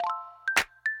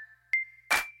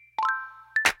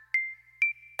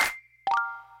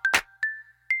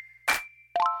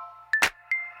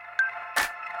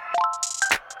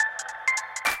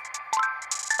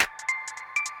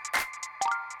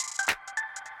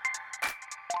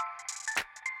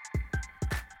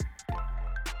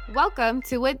Welcome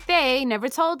to What They Never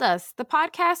Told Us, the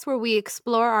podcast where we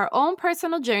explore our own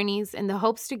personal journeys in the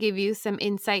hopes to give you some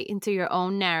insight into your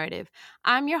own narrative.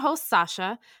 I'm your host,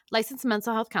 Sasha, licensed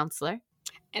mental health counselor.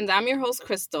 And I'm your host,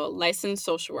 Crystal, licensed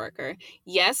social worker.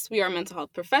 Yes, we are mental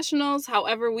health professionals.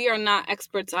 However, we are not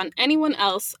experts on anyone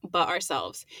else but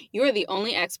ourselves. You are the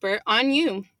only expert on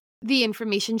you. The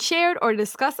information shared or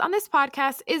discussed on this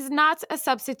podcast is not a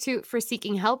substitute for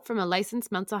seeking help from a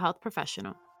licensed mental health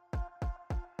professional.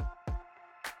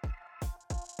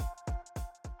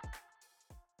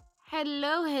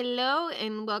 Hello,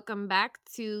 and welcome back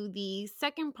to the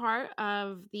second part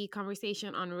of the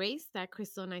conversation on race that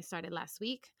Crystal and I started last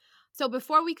week. So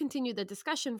before we continue the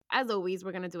discussion, as always,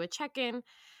 we're going to do a check-in.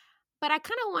 But I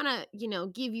kind of want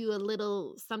to, give you a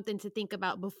little something to think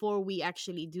about before we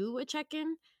actually do a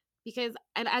check-in. Because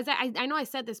and as I know I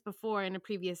said this before in a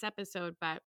previous episode,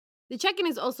 but the check-in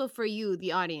is also for you,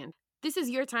 the audience. This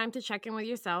is your time to check in with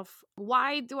yourself.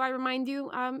 Why do I remind you?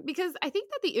 Because I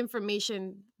think that the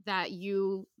information that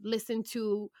you listen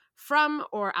to from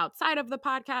or outside of the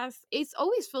podcast is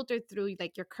always filtered through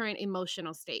like your current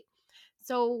emotional state.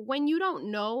 So when you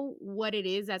don't know what it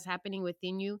is that's happening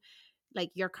within you, like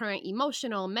your current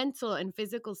emotional, mental, and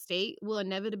physical state will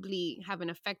inevitably have an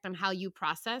effect on how you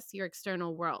process your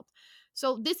external world.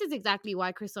 So this is exactly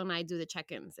why Crystal and I do the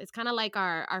check-ins. It's kind of like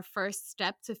our first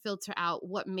step to filter out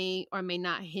what may or may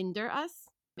not hinder us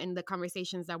in the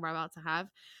conversations that we're about to have.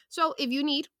 So if you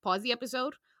need, pause the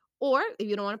episode. Or if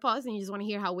you don't want to pause and you just want to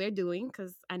hear how we're doing,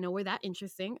 because I know we're that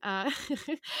interesting,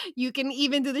 you can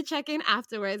even do the check-in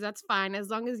afterwards. That's fine,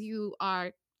 as long as you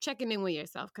are checking in with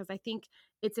yourself, because I think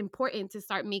it's important to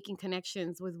start making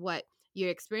connections with what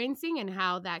you're experiencing and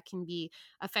how that can be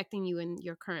affecting you in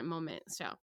your current moment. So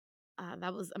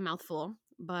that was a mouthful,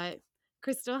 but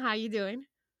Crystal, how you doing?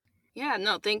 Yeah,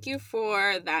 no, thank you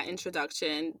for that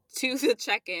introduction to the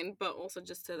check-in, but also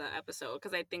just to the episode,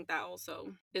 because I think that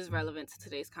also is relevant to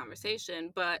today's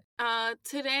conversation. But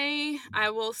today, I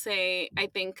will say,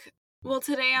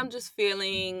 today I'm just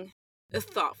feeling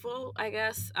thoughtful, I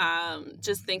guess.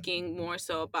 Just thinking more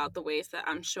so about the ways that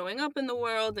I'm showing up in the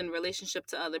world in relationship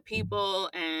to other people,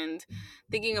 and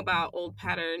thinking about old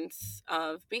patterns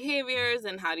of behaviors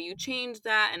and how do you change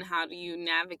that and how do you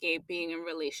navigate being in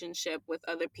relationship with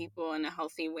other people in a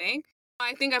healthy way.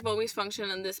 I think I've always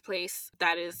functioned in this place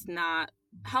that is not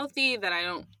healthy, that I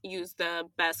don't use the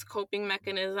best coping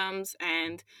mechanisms,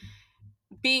 and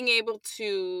being able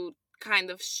to kind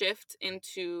of shift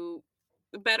into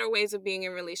better ways of being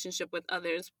in relationship with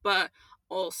others, but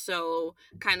also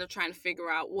kind of trying to figure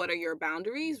out what are your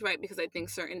boundaries, right? Because I think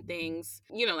certain things,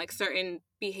 like certain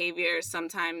behaviors,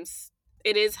 sometimes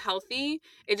it is healthy.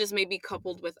 It just may be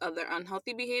coupled with other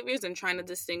unhealthy behaviors, and trying to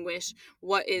distinguish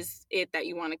what is it that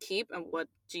you want to keep and what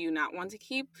do you not want to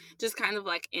keep, just kind of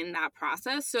like in that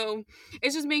process. So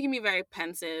it's just making me very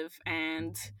pensive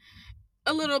and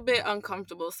a little bit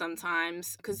uncomfortable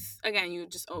sometimes, because again, you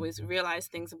just always realize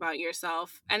things about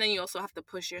yourself, and then you also have to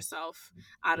push yourself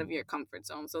out of your comfort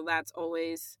zone. So that's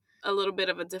always a little bit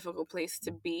of a difficult place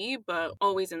to be, but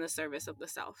always in the service of the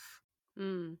self.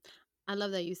 I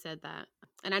love that you said that.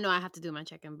 And I know I have to do my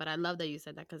check-in, but I love that you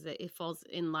said that because it falls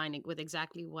in line with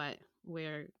exactly what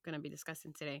we're going to be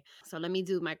discussing today. So let me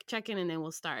do my check-in and then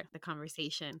we'll start the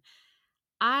conversation.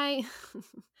 I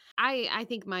I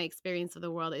think my experience of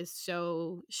the world is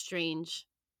so strange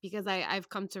because I've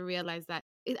come to realize that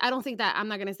I don't think that I'm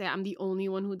not going to say I'm the only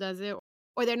one who does it,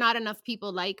 or there are not enough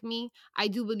people like me. I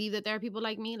do believe that there are people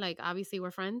like me. Like, obviously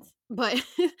we're friends, but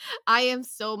I am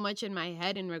so much in my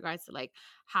head in regards to like,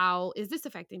 how is this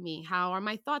affecting me? How are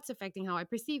my thoughts affecting how I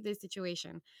perceive this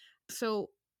situation? So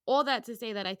all that to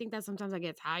say that I think that sometimes I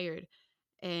get tired,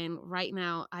 and right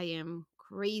now I am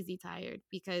crazy tired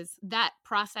because that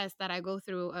process that I go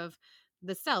through of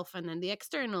the self and then the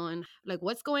external and like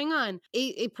what's going on,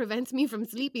 it prevents me from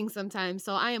sleeping sometimes.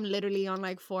 So I am literally on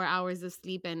like 4 hours of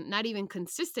sleep, and not even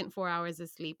consistent 4 hours of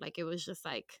sleep. Like it was just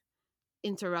like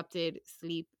interrupted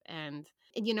sleep. And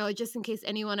just in case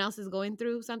anyone else is going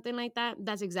through something like that,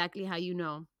 that's exactly how you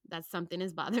know that something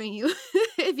is bothering you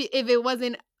if it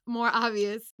wasn't more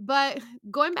obvious. But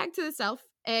going back to the self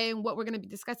and what we're going to be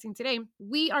discussing today,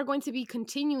 we are going to be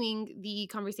continuing the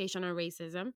conversation on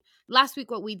racism. Last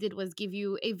week, what we did was give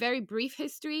you a very brief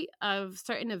history of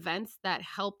certain events that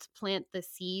helped plant the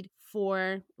seed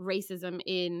for racism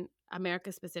in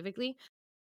America specifically.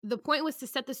 The point was to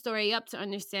set the story up to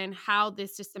understand how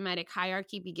this systematic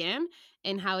hierarchy began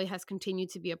and how it has continued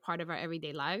to be a part of our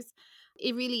everyday lives.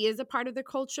 It really is a part of the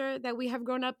culture that we have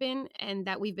grown up in and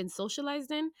that we've been socialized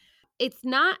in. It's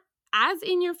not as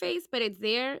in your face, but it's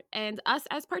there. And us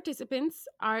as participants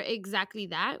are exactly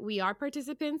that. We are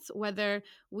participants, whether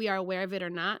we are aware of it or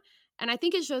not. And I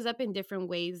think it shows up in different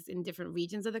ways in different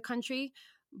regions of the country.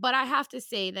 But I have to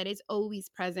say that it's always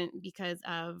present because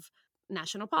of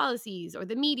national policies or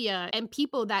the media and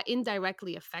people that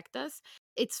indirectly affect us.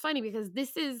 It's funny because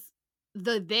this is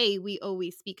the they we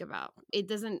always speak about. It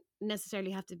doesn't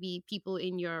necessarily have to be people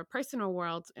in your personal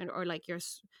world or like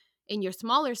in your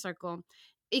smaller circle.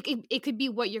 It could be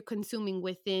what you're consuming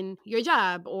within your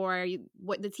job or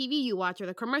what the TV you watch or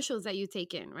the commercials that you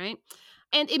take in, right?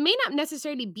 And it may not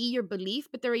necessarily be your belief,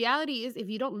 but the reality is if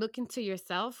you don't look into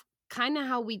yourself, kind of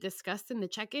how we discussed in the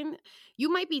check-in, you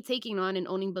might be taking on and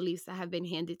owning beliefs that have been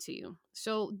handed to you.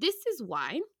 So this is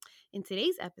why in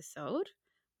today's episode,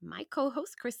 my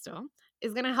co-host Crystal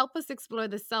is going to help us explore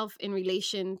the self in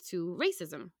relation to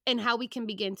racism and how we can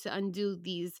begin to undo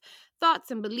these thoughts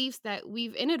and beliefs that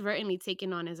we've inadvertently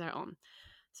taken on as our own.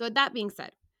 So, with that being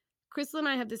said, Crystal and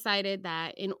I have decided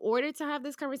that in order to have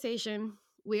this conversation,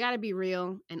 we got to be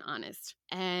real and honest.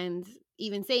 And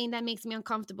even saying that makes me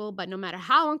uncomfortable, but no matter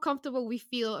how uncomfortable we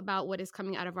feel about what is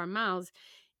coming out of our mouths,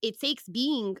 it takes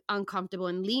being uncomfortable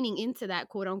and leaning into that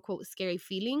quote unquote scary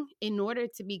feeling in order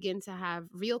to begin to have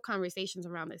real conversations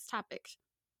around this topic.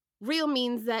 Real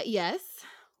means that, yes,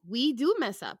 we do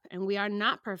mess up and we are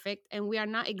not perfect and we are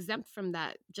not exempt from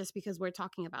that just because we're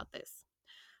talking about this.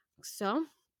 So,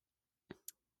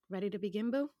 ready to begin,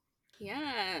 Boo?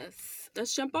 Yes,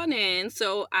 let's jump on in.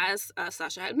 So, as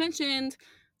Sasha had mentioned,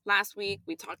 last week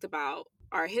we talked about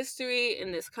our history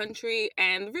in this country,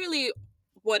 and really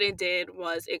what it did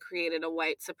was it created a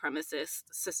white supremacist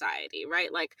society,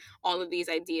 right? Like all of these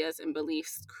ideas and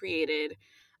beliefs created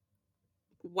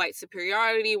white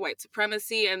superiority, white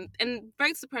supremacy, and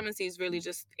white supremacy is really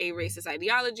just a racist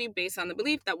ideology based on the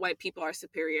belief that white people are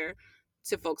superior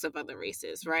to folks of other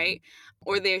races, right?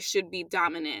 Or they should be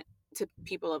dominant to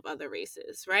people of other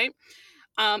races, right?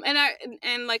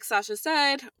 And like Sasha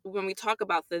said, when we talk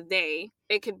about the they,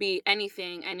 it could be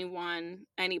anything, anyone,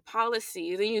 any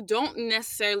policy. Then you don't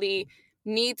necessarily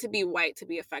need to be white to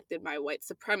be affected by white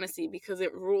supremacy because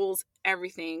it rules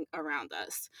everything around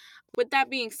us. With that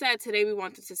being said, today we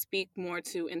wanted to speak more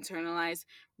to internalized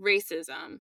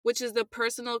racism, which is the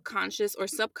personal, conscious, or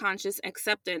subconscious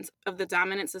acceptance of the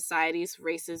dominant society's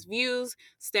racist views,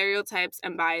 stereotypes,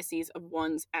 and biases of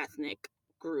one's ethnic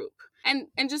group. And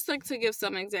just like to give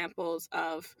some examples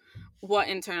of what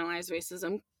internalized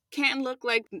racism can look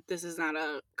like. This is not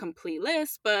a complete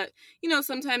list, but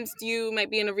sometimes you might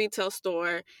be in a retail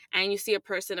store and you see a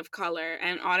person of color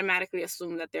and automatically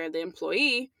assume that they're the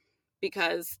employee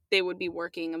because they would be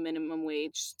working a minimum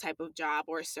wage type of job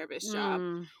or a service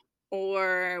job.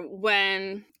 Or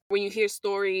when you hear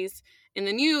stories in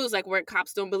the news like where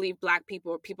cops don't believe Black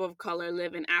people or people of color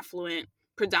live in affluent,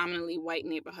 predominantly white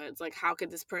neighborhoods, like how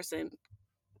could this person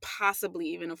possibly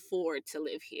even afford to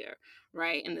live here,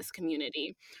 right, in this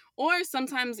community? Or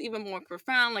sometimes even more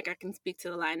profound, like I can speak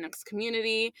to the Latinx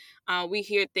community. We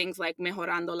hear things like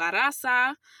mejorando la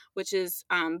raza, which is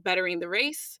bettering the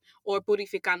race, or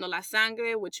purificando la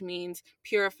sangre, which means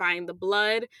purifying the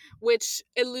blood, which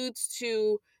alludes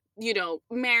to,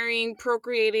 marrying,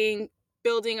 procreating,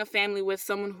 building a family with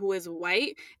someone who is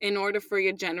white in order for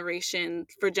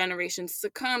generations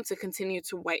to come to continue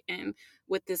to whiten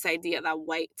with this idea that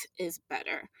white is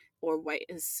better or white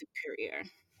is superior.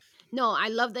 No, I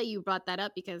love that you brought that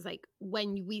up because like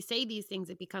when we say these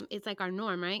things, it's like our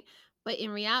norm, right? But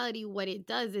in reality, what it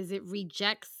does is it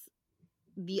rejects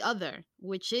the other,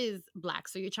 which is Black.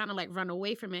 So you're trying to like run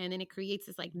away from it, and then it creates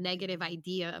this like negative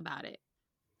idea about it.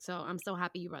 So I'm so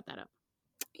happy you brought that up.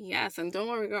 Yes, and don't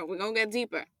worry, girl, we're gonna get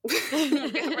deeper.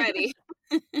 Get ready.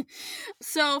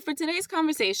 So for today's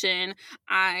conversation,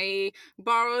 I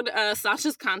borrowed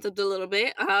Sasha's concept a little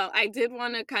bit. I did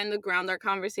want to kind of ground our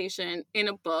conversation in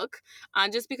a book,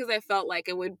 just because I felt like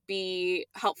it would be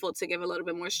helpful to give a little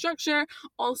bit more structure.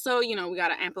 Also, we got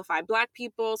to amplify Black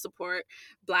people, support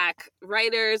Black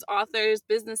writers, authors,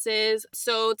 businesses.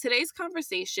 So today's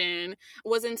conversation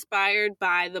was inspired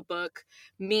by the book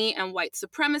Me and White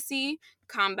Supremacy: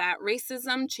 Combat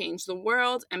Racism, Change the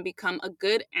World, and Become a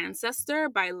Good Ancestor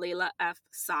by Layla F.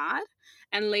 Saad.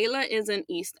 And Layla is an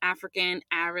East African,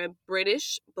 Arab,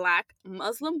 British, Black,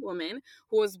 Muslim woman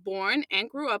who was born and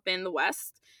grew up in the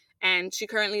West, and she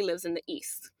currently lives in the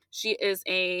East. She is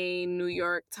a New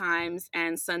York Times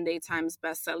and Sunday Times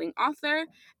bestselling author,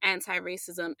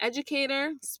 anti-racism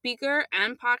educator, speaker,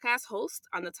 and podcast host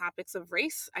on the topics of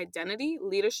race, identity,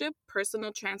 leadership,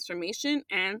 personal transformation,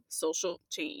 and social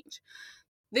change.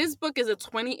 This book is a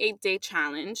 28-day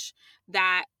challenge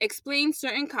that explains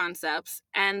certain concepts,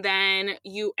 and then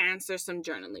you answer some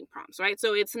journaling prompts, right?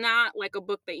 So it's not like a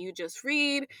book that you just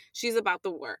read. She's about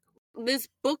the work. This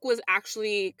book was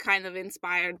actually kind of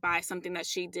inspired by something that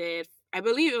she did. I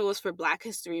believe it was for Black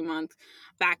History Month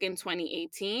back in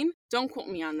 2018. Don't quote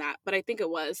me on that, but I think it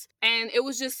was. And it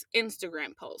was just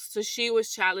Instagram posts. So she was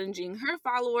challenging her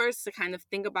followers to kind of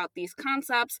think about these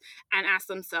concepts and ask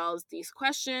themselves these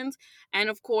questions. And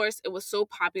of course, it was so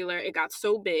popular, it got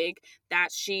so big that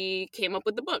she came up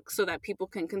with the book so that people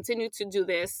can continue to do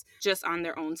this just on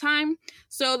their own time.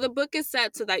 So the book is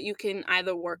set so that you can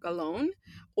either work alone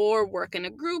or work in a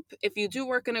group. If you do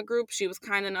work in a group, she was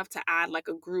kind enough to add like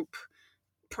a group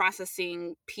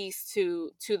processing piece to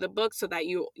the book so that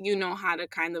you know how to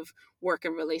kind of work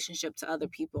in relationship to other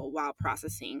people while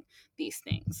processing these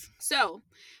things. So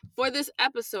for this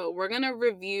episode, we're going to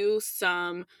review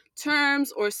some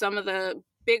terms or some of the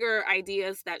bigger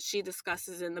ideas that she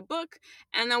discusses in the book,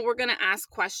 and then we're going to ask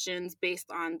questions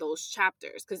based on those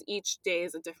chapters because each day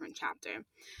is a different chapter.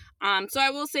 So I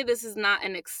will say this is not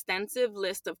an extensive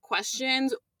list of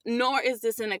questions, nor is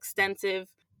this an extensive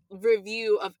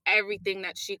review of everything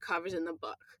that she covers in the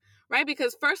book, right?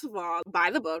 Because first of all, buy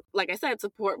the book. Like I said,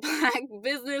 support Black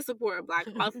business, support a Black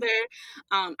author.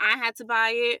 I had to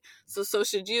buy it, so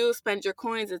should you. Spend your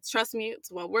coins. Trust me, it's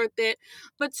well worth it.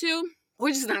 But two,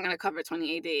 we're just not going to cover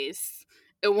 28 days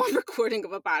in one recording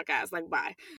of a podcast. Like,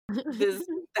 bye.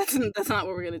 That's not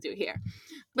what we're going to do here.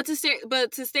 But to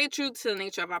stay true to the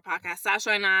nature of our podcast, Sasha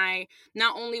and I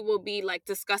not only will be like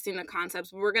discussing the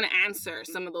concepts, but we're going to answer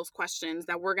some of those questions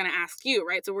that we're going to ask you,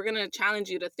 right? So we're going to challenge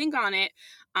you to think on it,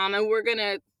 and we're going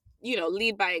to,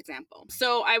 lead by example.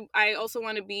 So I also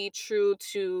want to be true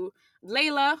to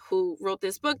Layla, who wrote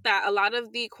this book, that a lot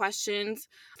of the questions,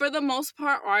 for the most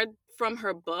part, are from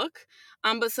her book,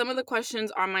 but some of the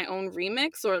questions are my own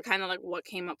remix or kind of like what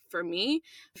came up for me.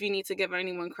 If you need to give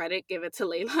anyone credit, give it to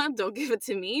Layla. Don't give it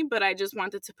to me. But I just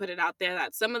wanted to put it out there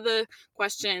that some of the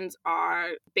questions are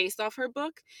based off her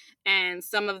book, and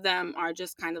some of them are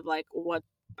just kind of like what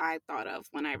I thought of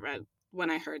when I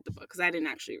heard the book, because I didn't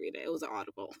actually read it. It was an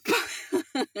Audible.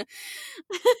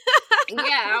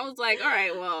 Yeah, I was like, all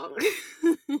right, well,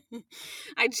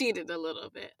 I cheated a little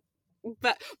bit.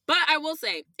 But I will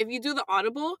say, if you do the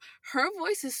Audible, her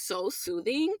voice is so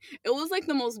soothing. It was like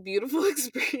the most beautiful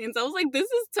experience. I was like, this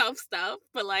is tough stuff,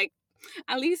 but like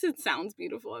at least it sounds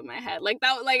beautiful in my head. Like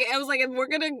that, like I was like, if we're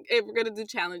gonna do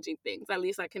challenging things, at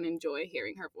least I can enjoy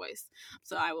hearing her voice.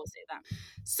 So I will say that.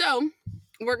 So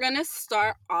we're gonna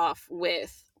start off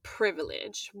with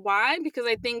privilege. Why? Because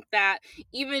I think that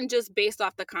even just based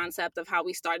off the concept of how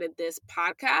we started this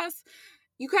podcast,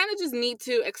 you kind of just need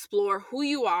to explore who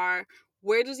you are,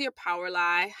 where does your power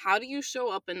lie, how do you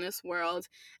show up in this world,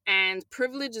 and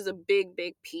privilege is a big,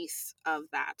 big piece of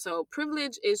that. So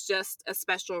privilege is just a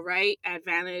special right,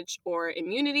 advantage, or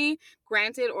immunity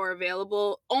granted or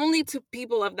available only to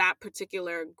people of that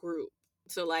particular group.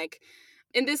 So like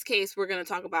in this case, we're going to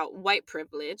talk about white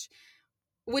privilege,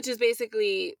 which is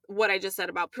basically what I just said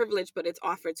about privilege, but it's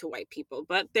offered to white people.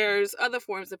 But there's other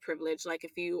forms of privilege, like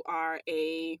if you are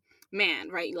a man,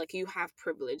 right? Like you have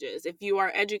privileges. If you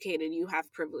are educated, you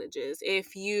have privileges.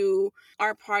 If you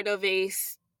are part of the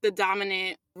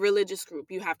dominant religious group,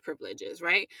 you have privileges,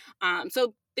 right?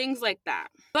 So things like that.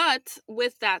 But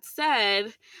with that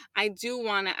said, I do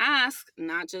want to ask,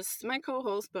 not just my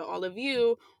co-host, but all of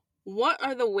you, what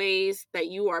are the ways that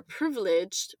you are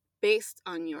privileged based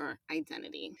on your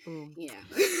identity? Ooh. Yeah.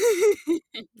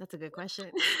 That's a good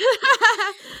question.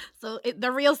 So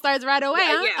the reel starts right away,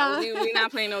 huh? We're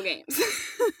not playing no games.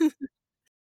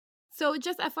 So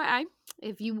just FYI,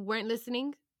 if you weren't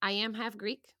listening, I am half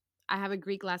Greek. I have a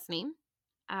Greek last name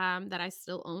that I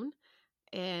still own.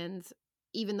 And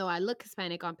even though I look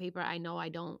Hispanic on paper, I know I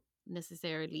don't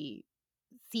necessarily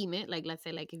seem it. Like, let's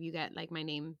say, like, if you get like my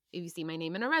name, if you see my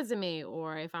name in a resume,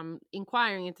 or if I'm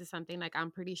inquiring into something, like,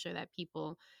 I'm pretty sure that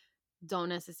people don't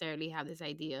necessarily have this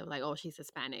idea of like, oh, she's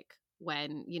Hispanic,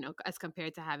 when, as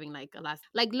compared to having like a last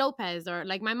like Lopez, or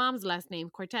like my mom's last name,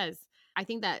 Cortez. I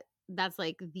think that that's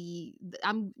like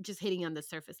I'm just hitting on the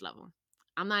surface level.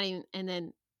 I'm not even, and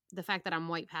then the fact that I'm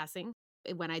white passing,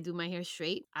 when I do my hair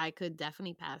straight, I could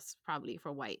definitely pass probably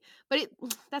for white. But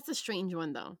that's a strange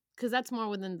one though, because that's more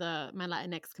within my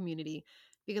Latinx community.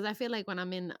 Because I feel like when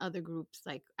I'm in other groups,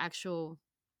 like actual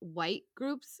white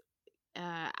groups,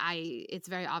 it's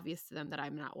very obvious to them that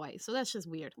I'm not white. So that's just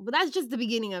weird. But that's just the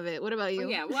beginning of it. What about you?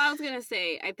 Yeah, well, I was gonna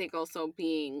say, I think also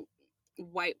being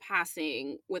white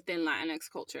passing within Latinx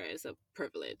culture is a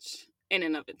privilege in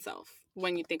and of itself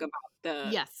when you think about the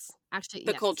Yes, actually,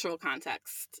 the yes. cultural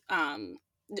context.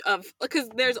 of, because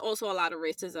there's also a lot of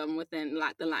racism within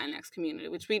the Latinx community,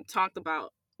 which we talked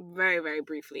about very, very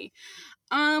briefly.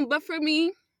 But for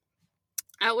me,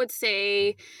 I would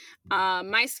say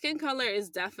my skin color is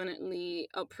definitely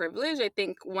a privilege. I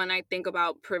think when I think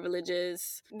about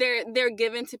privileges, they're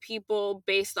given to people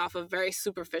based off of very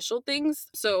superficial things.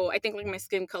 So I think like my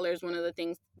skin color is one of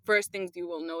the first things you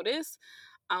will notice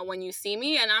when you see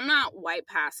me. And I'm not white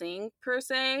passing per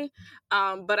se,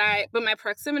 but my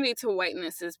proximity to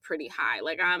whiteness is pretty high.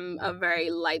 Like I'm a very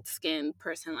light skinned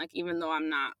person. Like even though I'm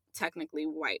not technically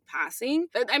white passing,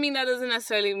 I mean that doesn't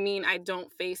necessarily mean I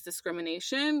don't face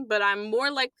discrimination, but I'm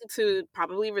more likely to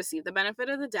probably receive the benefit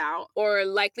of the doubt, or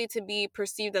likely to be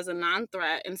perceived as a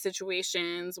non-threat in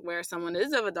situations where someone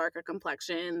is of a darker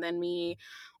complexion than me,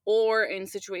 or in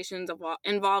situations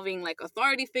involving like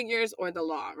authority figures or the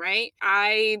law, right?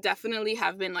 I definitely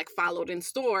have been like followed in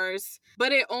stores,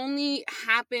 but it only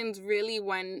happens really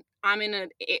when I'm in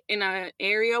a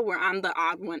area where I'm the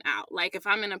odd one out. Like if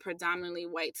I'm in a predominantly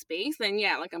white space, then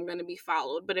yeah, like I'm going to be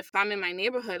followed. But if I'm in my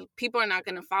neighborhood, people are not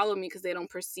going to follow me because they don't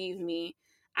perceive me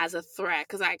as a threat,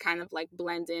 because I kind of like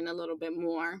blend in a little bit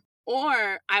more.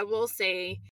 Or I will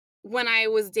say, when I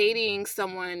was dating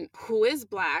someone who is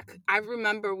Black, I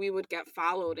remember we would get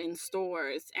followed in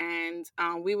stores, and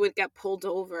we would get pulled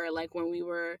over, like when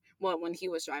he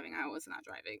was driving. I was not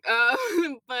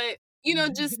driving. But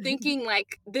just thinking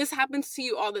like this happens to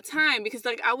you all the time, because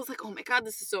like I was like, oh my God,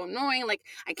 this is so annoying. Like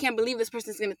I can't believe this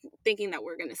person's thinking that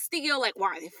we're gonna steal. Like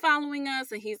why are they following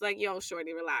us? And he's like, yo,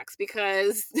 shorty, relax,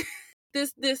 because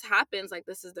this happens. Like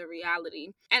this is the reality.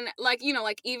 And like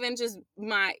like even just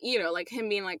my like him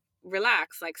being like,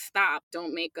 relax, like stop,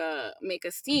 don't make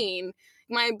a scene.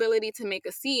 My ability to make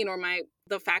a scene, or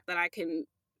the fact that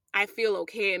I feel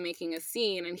okay in making a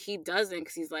scene, and he doesn't,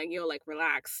 because he's like, yo, like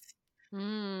relax,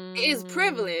 is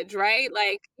privilege, right?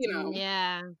 Like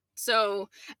Yeah. so,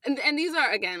 and these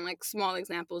are again like small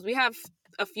examples. We have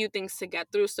a few things to get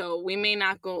through, so we may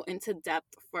not go into depth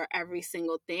for every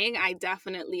single thing. I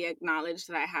definitely acknowledge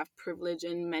that I have privilege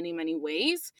in many, many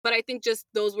ways, but I think just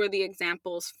those were the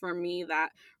examples for me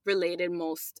that related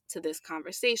most to this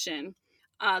conversation.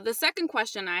 The second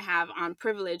question I have on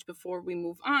privilege before we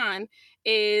move on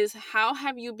is, how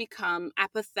have you become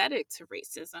apathetic to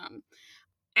racism?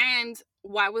 And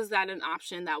why was that an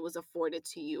option that was afforded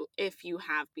to you if you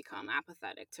have become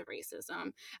apathetic to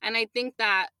racism? And I think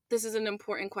that this is an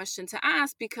important question to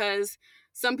ask, because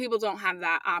some people don't have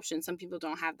that option. Some people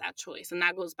don't have that choice. And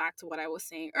that goes back to what I was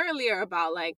saying earlier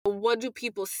about like, what do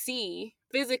people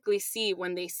physically see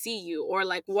when they see you? Or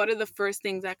like, what are the first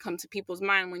things that come to people's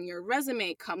mind when your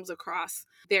resume comes across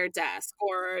their desk?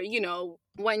 Or,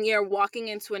 when you're walking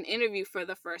into an interview for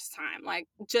the first time, like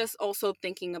just also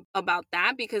thinking about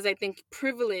that, because I think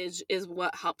privilege is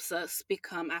what helps us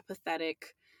become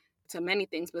apathetic to many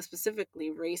things, but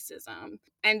specifically racism.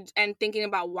 And thinking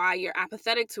about why you're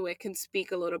apathetic to it can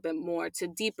speak a little bit more to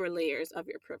deeper layers of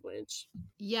your privilege.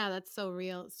 Yeah, that's so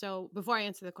real. So before I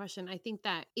answer the question, I think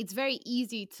that it's very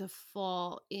easy to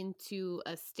fall into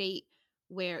a state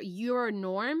where your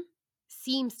norm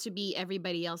seems to be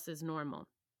everybody else's normal.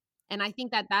 And I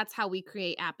think that that's how we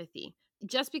create apathy.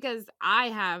 Just because I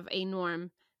have a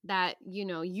norm that,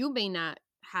 you may not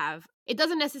have, it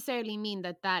doesn't necessarily mean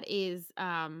that that is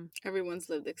Everyone's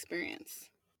lived experience.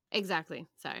 exactly.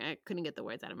 Sorry, I couldn't get the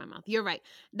words out of my mouth. You're right.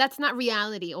 That's not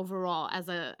reality overall as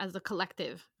a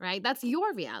collective, right? That's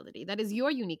your reality. That is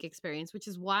your unique experience, which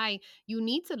is why you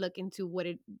need to look into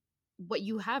what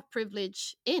you have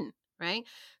privilege in, right?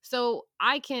 So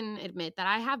I can admit that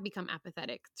I have become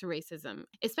apathetic to racism,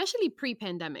 especially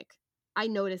pre-pandemic. I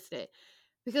noticed it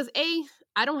because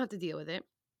I don't have to deal with it.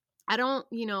 I don't,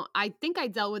 I think I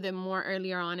dealt with it more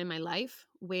earlier on in my life,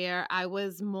 where I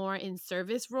was more in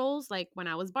service roles, like when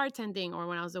I was bartending or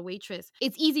when I was a waitress.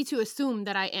 It's easy to assume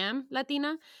that I am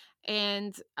Latina.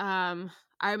 And I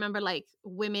remember like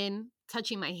women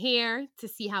touching my hair to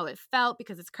see how it felt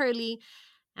because it's curly.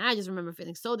 And I just remember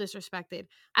feeling so disrespected.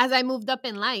 As I moved up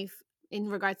in life in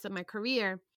regards to my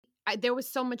career, there was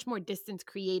so much more distance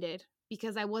created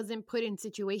because I wasn't put in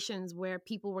situations where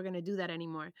people were going to do that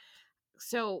anymore.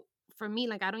 So for me,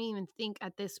 like, I don't even think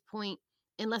at this point,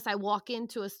 unless I walk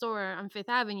into a store on Fifth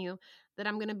Avenue, that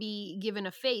I'm going to be given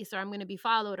a face, or I'm going to be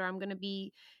followed, or I'm going to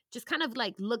be just kind of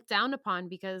like looked down upon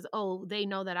because, oh, they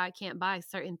know that I can't buy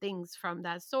certain things from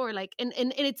that store. Like, and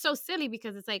it's so silly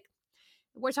because it's like,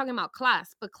 we're talking about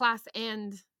class, but class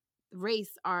and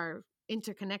race are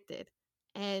interconnected.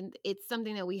 And it's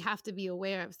something that we have to be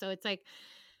aware of. So it's like,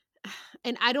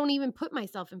 and I don't even put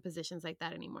myself in positions like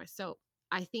that anymore. So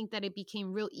I think that it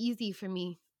became real easy for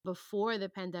me before the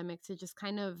pandemic to just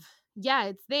kind of, yeah,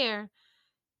 it's there.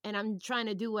 and I'm trying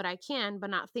to do what I can, but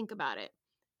not think about it.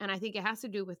 And I think it has to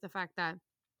do with the fact that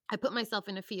I put myself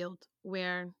in a field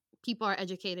where people are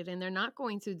educated and they're not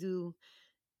going to do,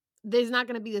 there's not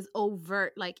going to be this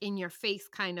overt, like in your face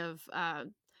kind of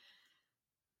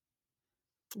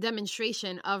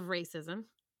demonstration of racism.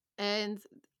 And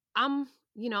I'm,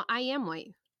 I am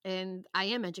white and I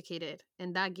am educated,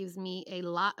 and that gives me a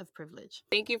lot of privilege.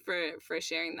 Thank you for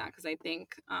sharing that, because I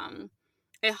think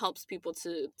it helps people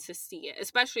to see it,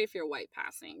 especially if you're white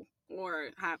passing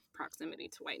or have proximity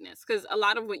to whiteness. Because a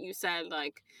lot of what you said,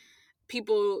 like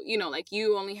people, like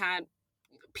you only had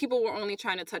people were only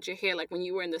trying to touch your hair like when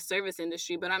you were in the service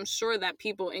industry, but I'm sure that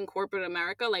people in corporate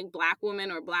America, like Black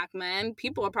women or Black men,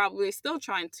 people are probably still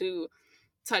trying to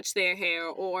touch their hair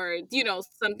or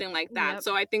something like that. Yep.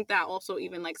 So I think that also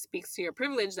even like speaks to your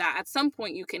privilege, that at some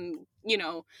point you can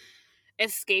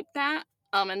escape that,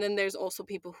 and then there's also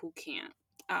people who can't.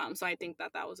 So I think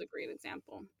that was a great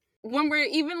example. When we're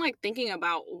even like thinking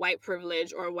about white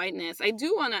privilege or whiteness, I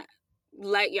do want to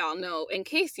let y'all know, in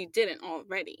case you didn't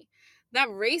already, that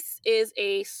race is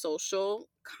a social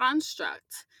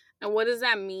construct. And what does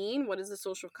that mean? What is the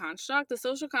social construct? The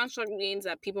social construct means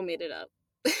that people made it up.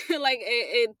 Like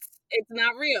it's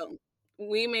not real.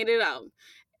 We made it up.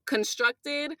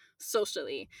 Constructed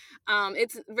socially.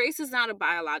 It's race is not a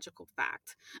biological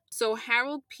fact. So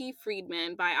Harold P.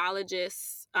 Friedman,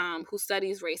 biologist who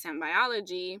studies race and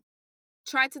biology,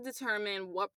 tried to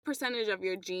determine what percentage of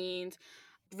your genes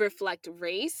reflect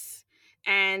race,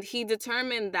 and he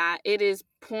determined that it is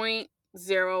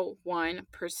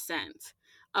 0.01%,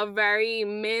 a very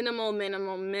minimal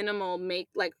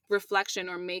reflection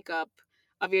or makeup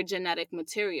of your genetic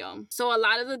material. So a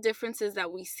lot of the differences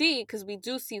that we see, because we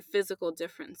do see physical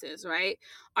differences, right,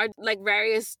 are like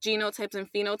various genotypes and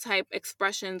phenotype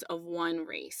expressions of one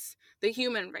race, the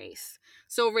human race.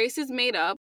 So race is made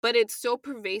up, but it's so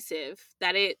pervasive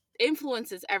that it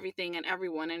influences everything and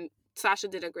everyone. And Sasha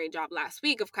did a great job last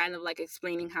week of kind of like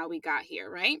explaining how we got here,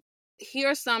 right? Here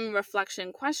are some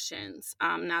reflection questions.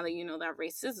 Now that you know that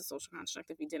race is a social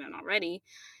construct, if you didn't already.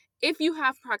 If you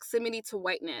have proximity to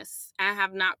whiteness and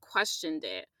have not questioned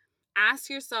it, ask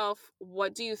yourself,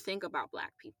 what do you think about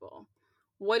Black people?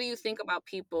 What do you think about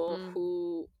people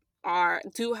who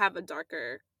do have a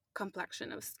darker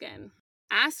complexion of skin?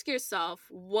 Ask yourself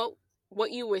what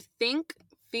you would think,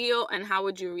 feel, and how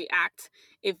would you react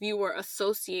if you were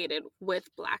associated with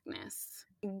Blackness?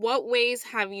 What ways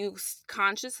have you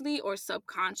consciously or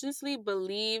subconsciously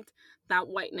believed that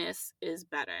whiteness is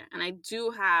better? And I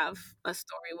do have a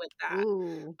story with that,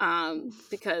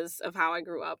 because of how I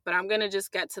grew up. But I'm going to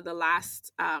just get to the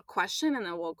last question, and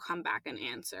then we'll come back and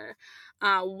answer.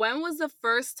 When was the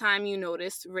first time you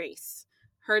noticed race,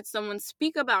 heard someone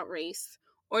speak about race,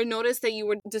 or noticed that you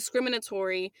were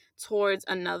discriminatory towards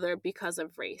another because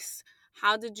of race?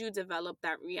 How did you develop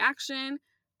that reaction?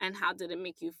 And how did it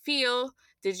make you feel?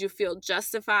 Did you feel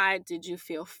justified? Did you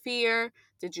feel fear?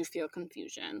 Did you feel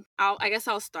confusion? I guess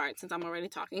I'll start since I'm already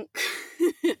talking.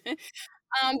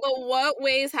 But what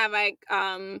ways have I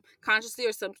consciously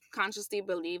or subconsciously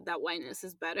believed that whiteness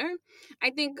is better? I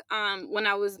think when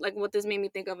I was like, what this made me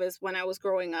think of is when I was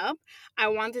growing up, I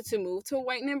wanted to move to a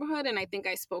white neighborhood, and I think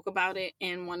I spoke about it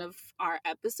in one of our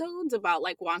episodes about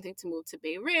like wanting to move to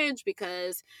Bay Ridge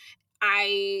because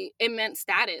it meant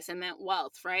status, it meant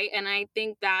wealth, right? And I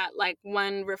think that like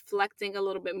when reflecting a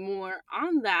little bit more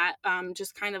on that,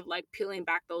 just kind of like peeling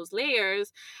back those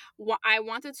layers, I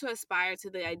wanted to aspire to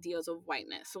the ideals of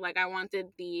whiteness. So like I wanted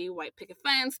the white picket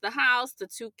fence, the house, the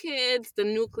 2 kids, the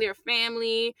nuclear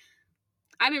family.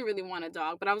 I didn't really want a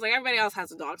dog, but I was like, everybody else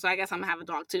has a dog, so I guess I'm gonna have a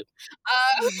dog too.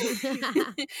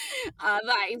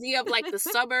 The idea of like the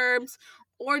suburbs,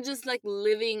 or just like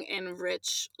living in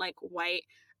rich, like white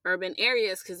urban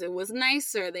areas because it was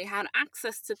nicer. They had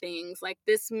access to things. Like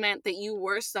this meant that you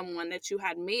were someone, that you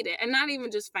had made it, and not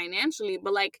even just financially,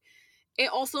 but like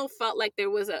it also felt like there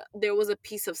was a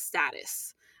piece of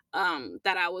status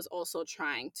that I was also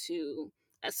trying to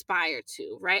aspire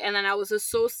to, right? And then I was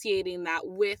associating that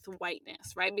with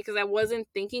whiteness, right? Because I wasn't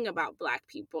thinking about Black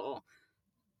people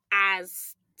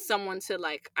as someone to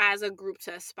like, as a group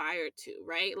to aspire to,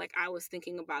 right? Like I was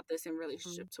thinking about this in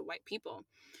relationship to white people.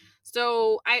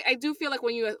 So I do feel like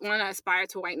when you want to aspire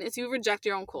to whiteness, you reject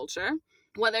your own culture,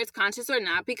 whether it's conscious or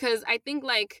not, because I think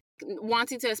like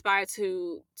wanting to aspire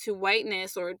to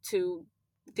whiteness or to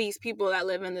these people that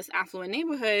live in this affluent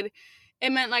neighborhood,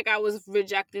 it meant like I was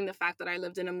rejecting the fact that I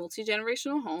lived in a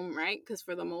multi-generational home, right? Because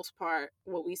for the most part,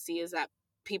 what we see is that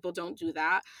people don't do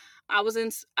that. I was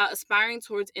aspiring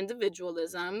towards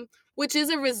individualism, which is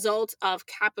a result of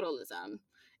capitalism.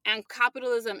 And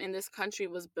capitalism in this country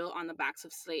was built on the backs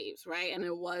of slaves, right? And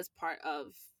it was part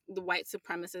of the white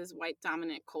supremacist, white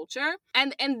dominant culture.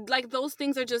 And like those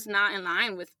things are just not in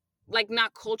line with, like,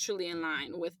 not culturally in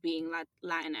line with being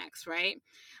Latinx, right?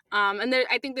 And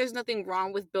I think there's nothing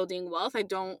wrong with building wealth. I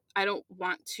don't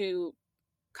want to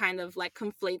kind of like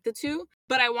conflate the two,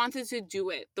 but I wanted to do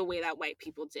it the way that white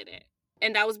people did it.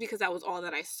 And that was because that was all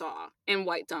that I saw in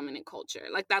white dominant culture.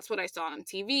 Like, that's what I saw on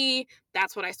TV.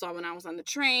 That's what I saw when I was on the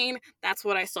train. That's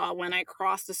what I saw when I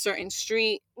crossed a certain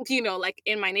street, you know, like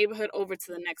in my neighborhood over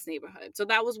to the next neighborhood. So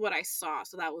that was what I saw.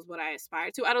 So that was what I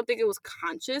aspired to. I don't think it was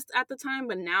conscious at the time,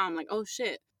 but now I'm like, oh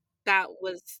shit, that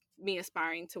was me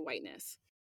aspiring to whiteness.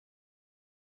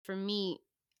 For me,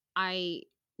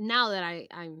 now that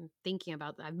I'm thinking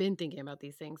about, I've been thinking about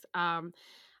these things. I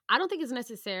don't think it's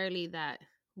necessarily that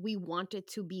we want it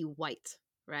to be white,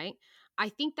 right? I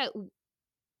think that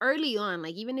early on,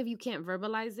 like even if you can't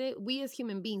verbalize it, we as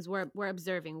human beings, we're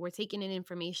observing, we're taking in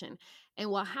information, and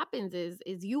what happens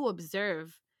is you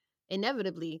observe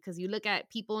inevitably, because you look at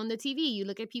people on the TV, you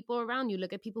look at people around you,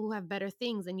 look at people who have better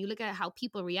things, and you look at how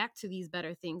people react to these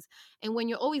better things. And when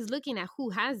you're always looking at who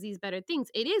has these better things,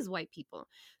 it is white people.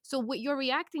 So what you're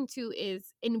reacting to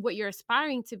is, and what you're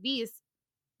aspiring to be is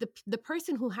the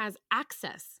person who has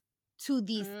access to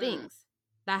these things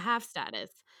that have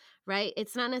status, right?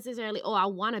 It's not necessarily, oh, I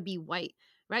want to be white,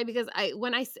 right? Because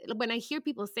when I hear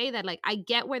people say that, like, I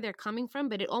get where they're coming from,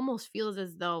 but it almost feels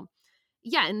as though,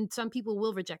 yeah, and some people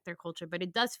will reject their culture, but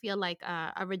it does feel like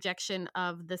a rejection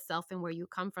of the self and where you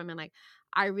come from. And like,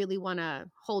 I really want to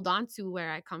hold on to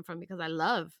where I come from because I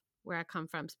love where I come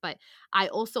from, but I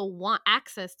also want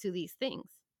access to these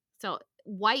things. So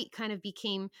white kind of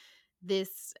became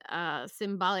this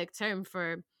symbolic term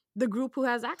for the group who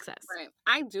has access. Right.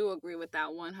 I do agree with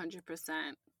that 100%.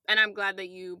 And I'm glad that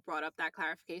you brought up that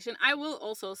clarification. I will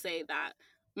also say that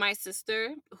my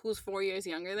sister, who's 4 years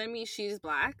younger than me, she's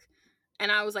Black.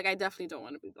 And I was like, I definitely don't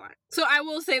want to be Black. So I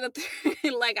will say that,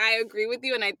 like, I agree with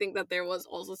you. And I think that there was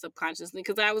also subconsciously,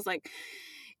 because I was like,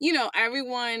 you know,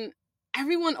 everyone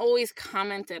always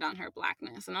commented on her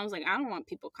Blackness. And I was like, I don't want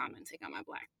people commenting on my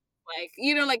Black. Like,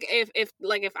 you know, like if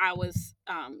I was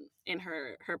in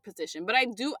her position. But I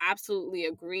do absolutely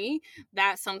agree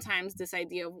that sometimes this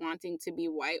idea of wanting to be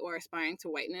white or aspiring to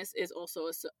whiteness is also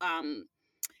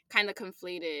kind of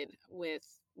conflated with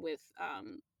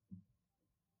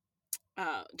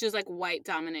just like white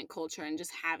dominant culture and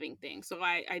just having things. So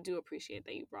I do appreciate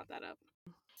that you brought that up.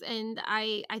 And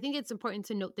I think it's important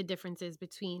to note the differences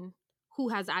between who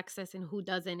has access and who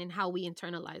doesn't, and how we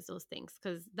internalize those things,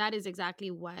 because that is exactly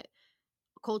what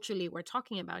culturally we're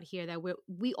talking about here, that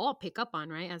we all pick up on,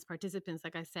 right, as participants,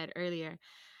 like I said earlier.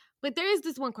 But there is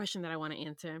this one question that I want to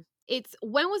answer. It's,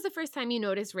 when was the first time you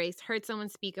noticed race, heard someone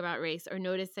speak about race, or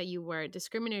noticed that you were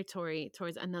discriminatory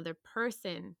towards another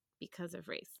person because of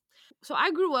race? So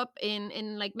I grew up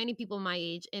in like many people my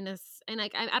age in and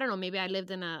like I don't know, maybe I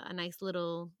lived in a nice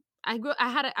little,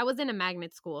 I was in a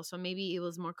magnet school, so maybe it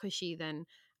was more cushy than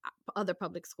other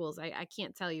public schools. I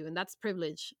can't tell you, and that's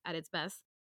privilege at its best.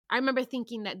 I remember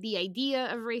thinking that the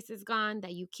idea of race is gone,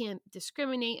 that you can't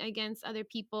discriminate against other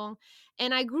people.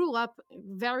 And I grew up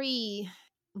very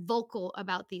vocal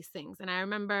about these things. And I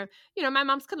remember, you know, my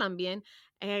mom's Colombian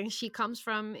and she comes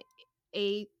from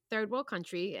a third world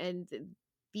country, and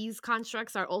these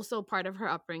constructs are also part of her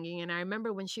upbringing. And I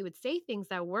remember when she would say things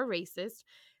that were racist,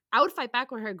 I would fight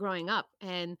back with her growing up.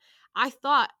 And I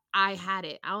thought I had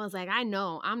it. I was like, I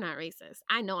know I'm not racist.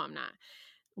 I know I'm not.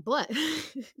 But,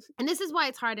 and this is why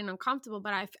it's hard and uncomfortable,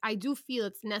 but I do feel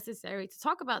it's necessary to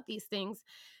talk about these things,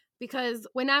 because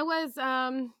when I was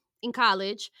in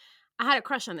college, I had a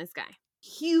crush on this guy,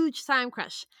 huge time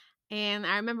crush. And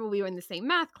I remember we were in the same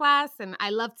math class and I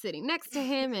loved sitting next to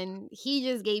him, and he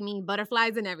just gave me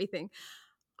butterflies and everything.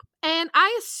 And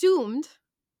I assumed,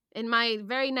 in my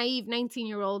very naive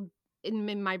 19-year-old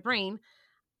in my brain,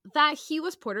 that he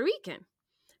was Puerto Rican.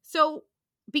 So,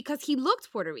 because he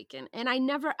looked Puerto Rican, and I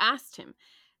never asked him.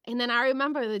 And then I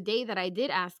remember the day that I did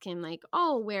ask him, like,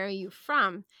 oh, where are you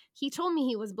from? He told me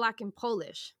he was Black and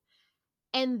Polish.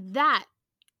 And that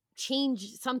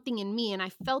changed something in me. And I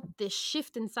felt this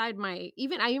shift inside I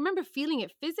remember feeling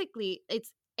it physically.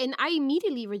 And I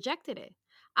immediately rejected it.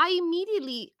 I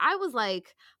was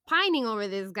like pining over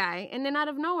this guy. And then out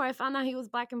of nowhere, I found out he was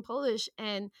Black and Polish.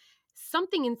 And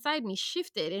something inside me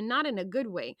shifted, and not in a good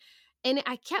way. And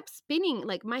I kept spinning,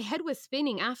 like my head was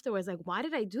spinning afterwards. Like, why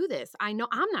did I do this? I know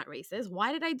I'm not racist.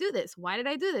 Why did I do this? Why did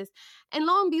I do this? And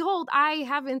lo and behold, I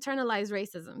have internalized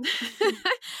racism.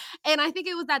 And I think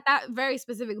it was at that very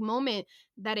specific moment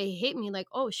that it hit me like,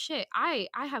 oh shit, I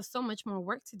have so much more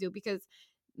work to do, because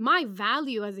my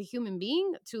value as a human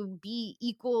being to be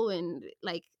equal and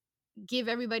like give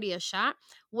everybody a shot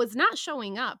was not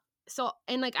showing up. So,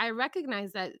 and like I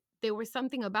recognized that there was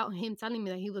something about him telling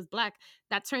me that he was black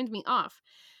that turned me off.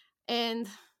 And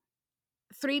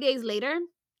 3 days later,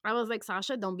 I was like,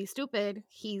 Sasha, don't be stupid.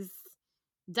 He's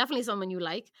definitely someone you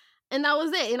like. And that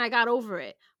was it. And I got over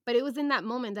it. But it was in that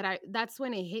moment that that's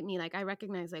when it hit me. Like I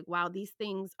recognized, like, wow, these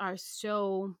things are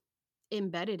so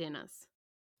embedded in us.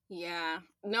 Yeah.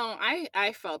 No,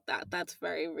 I felt that. That's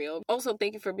very real. Also,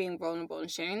 thank you for being vulnerable and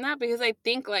sharing that, because I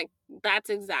think like that's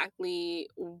exactly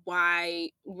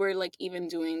why we're like even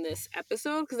doing this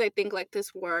episode, because I think like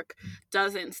this work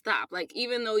doesn't stop. Like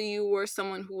even though you were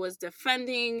someone who was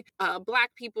defending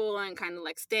black people and kind of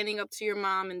like standing up to your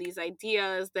mom and these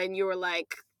ideas, then you were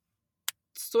like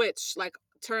switch like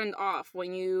turned off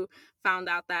when you found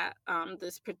out that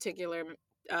this particular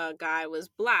guy was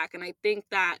black. And I think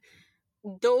that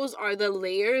those are the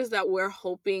layers that we're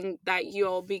hoping that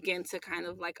you'll begin to kind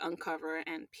of like uncover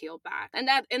and peel back. And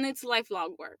it's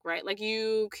lifelong work, right? Like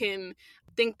you can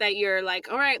think that you're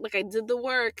like, all right, like I did the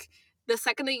work. The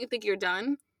second that you think you're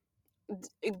done,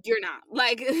 you're not.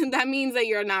 Like that means that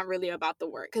you're not really about the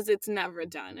work, because it's never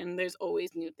done and there's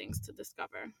always new things to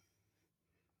discover.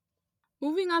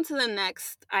 Moving on to the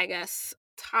next, I guess,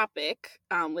 topic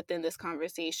within this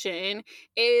conversation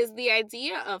is the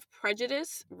idea of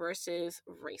prejudice versus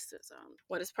racism.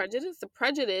 What is prejudice? The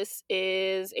prejudice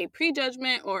is a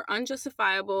prejudgment or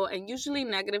unjustifiable and usually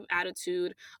negative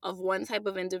attitude of one type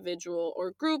of individual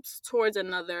or groups towards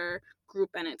another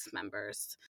group and its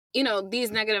members. You know, these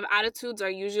negative attitudes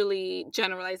are usually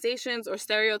generalizations or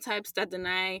stereotypes that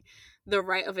deny the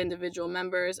right of individual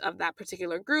members of that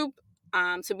particular group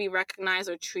to be recognized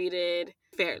or treated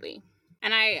fairly.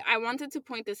 And I wanted to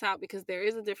point this out because there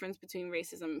is a difference between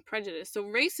racism and prejudice. So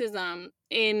racism,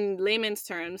 in layman's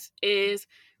terms, is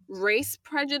race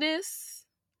prejudice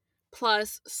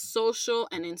plus social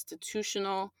and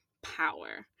institutional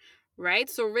power, right?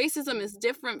 So racism is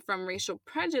different from racial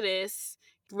prejudice,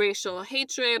 racial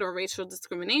hatred, or racial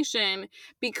discrimination,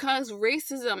 because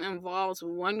racism involves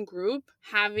one group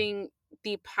having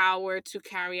the power to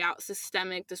carry out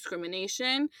systemic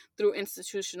discrimination through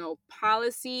institutional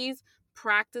policies,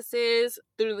 practices,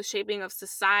 through the shaping of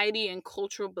society and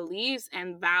cultural beliefs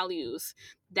and values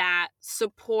that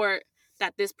support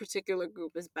that this particular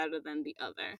group is better than the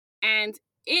other. And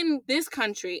in this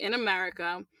country, in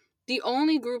America, the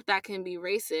only group that can be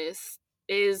racist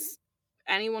is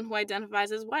anyone who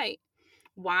identifies as white.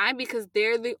 Why? Because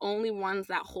they're the only ones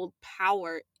that hold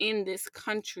power in this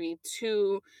country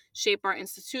to shape our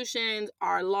institutions,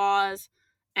 our laws,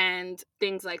 and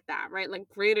things like that, right? Like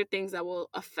greater things that will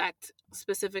affect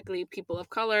specifically people of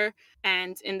color,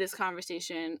 and in this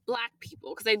conversation, Black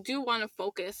people. Because I do want to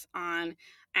focus on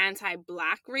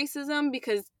anti-Black racism,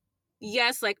 because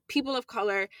yes, like people of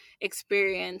color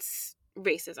experience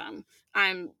racism.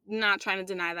 I'm not trying to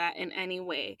deny that in any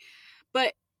way.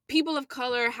 But people of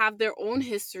color have their own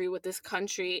history with this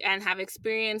country and have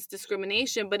experienced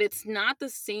discrimination, but it's not the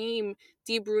same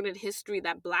deep-rooted history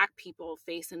that Black people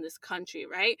face in this country,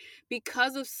 right?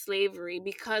 Because of slavery,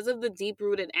 because of the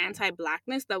deep-rooted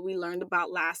anti-Blackness that we learned about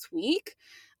last week,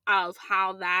 of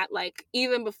how that, like,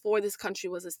 even before this country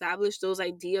was established, those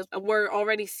ideas were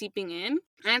already seeping in.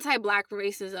 Anti-Black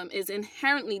racism is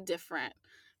inherently different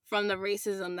from the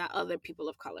racism that other people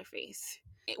of color face.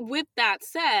 With that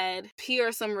said, here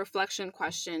are some reflection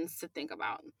questions to think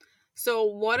about. So,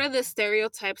 what are the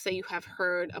stereotypes that you have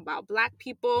heard about Black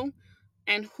people,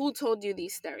 and who told you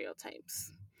these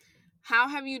stereotypes? How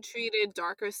have you treated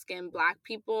darker skinned Black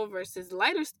people versus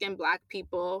lighter skinned Black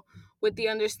people, with the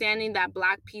understanding that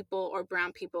Black people or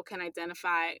brown people can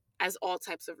identify as all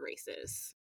types of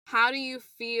races? How do you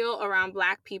feel around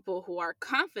Black people who are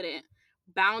confident,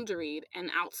 boundaried, and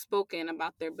outspoken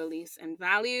about their beliefs and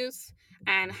values?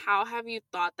 And how have you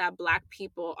thought that Black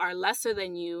people are lesser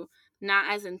than you,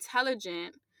 not as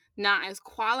intelligent, not as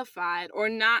qualified, or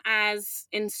not as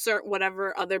insert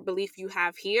whatever other belief you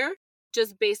have here,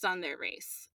 just based on their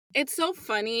race? It's so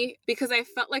funny because I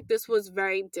felt like this was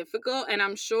very difficult, and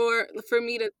I'm sure for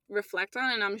me to reflect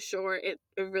on, and I'm sure it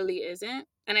really isn't.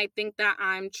 And I think that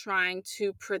I'm trying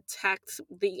to protect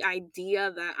the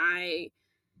idea that I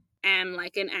am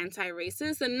like an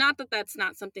anti-racist, and not that that's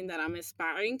not something that I'm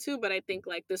aspiring to, but I think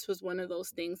like this was one of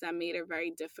those things that made it very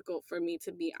difficult for me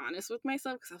to be honest with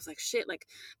myself, because I was like, shit, like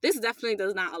this definitely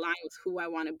does not align with who I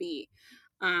want to be.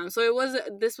 So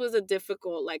this was a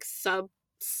difficult like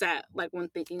subset, like when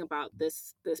thinking about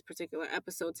this particular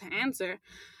episode, to answer.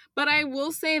 But I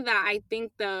will say that I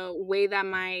think the way that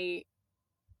my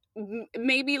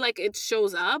maybe like it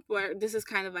shows up, where this is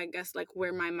kind of, I guess, like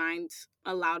where my mind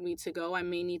allowed me to go. I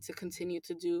may need to continue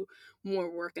to do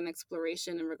more work and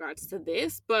exploration in regards to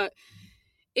this, but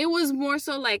it was more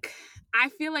so like I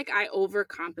feel like I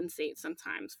overcompensate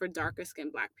sometimes for darker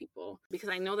skinned Black people because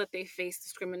I know that they face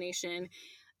discrimination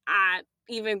at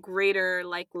even greater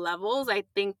like levels. I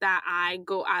think that I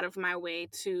go out of my way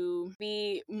to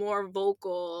be more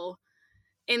vocal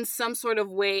in some sort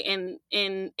of way in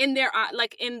their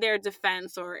like in their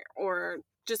defense, or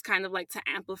just kind of like to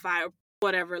amplify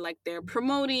whatever like they're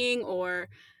promoting or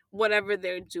whatever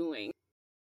they're doing.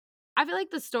 I feel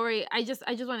like the story, I just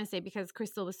want to say, because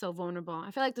Crystal was so vulnerable,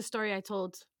 I feel like the story I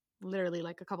told literally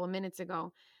like a couple of minutes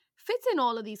ago fits in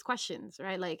all of these questions,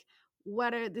 right? Like,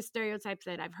 what are the stereotypes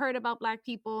that I've heard about Black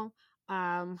people?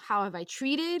 How have I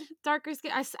treated darker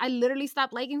skin? I literally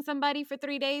stopped liking somebody for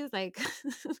 3 days, like,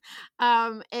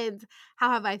 and how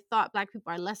have I thought Black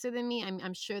people are lesser than me?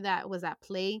 I'm sure that was at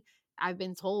play. I've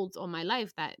been told all my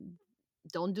life that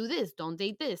don't do this, don't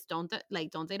date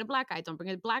a Black guy, don't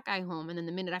bring a Black guy home. And then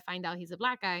the minute I find out he's a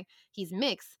Black guy, he's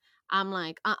mixed, I'm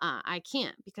like, I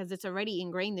can't, because it's already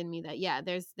ingrained in me that, yeah,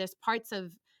 there's parts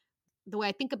of the way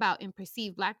I think about and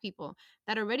perceive Black people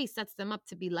that already sets them up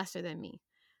to be lesser than me.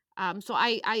 So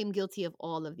I am guilty of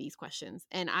all of these questions,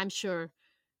 and I'm sure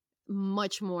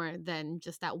much more than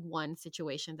just that one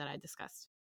situation that I discussed.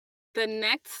 The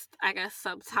next, I guess,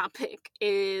 subtopic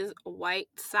is white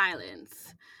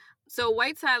silence. So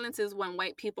white silence is when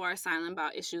white people are silent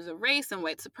about issues of race and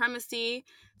white supremacy.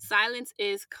 Silence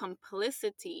is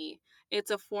complicity. It's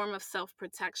a form of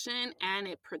self-protection, and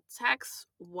it protects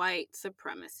white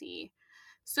supremacy.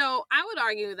 So I would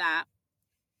argue that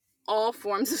all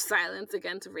forms of silence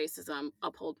against racism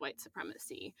uphold white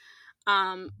supremacy.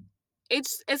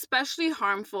 It's especially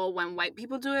harmful when white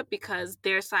people do it because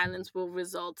their silence will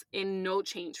result in no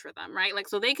change for them, right? Like,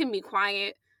 so they can be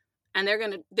quiet and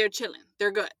they're chilling.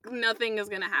 They're good. Nothing is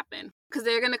going to happen because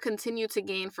they're going to continue to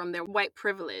gain from their white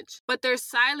privilege. But their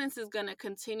silence is going to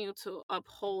continue to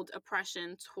uphold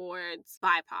oppression towards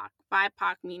BIPOC.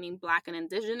 BIPOC meaning Black and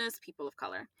Indigenous people of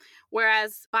color.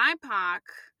 Whereas BIPOC,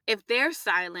 if they're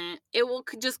silent, it will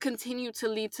just continue to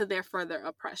lead to their further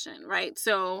oppression, right?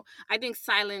 So I think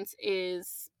silence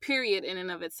is, period, in and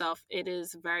of itself, it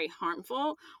is very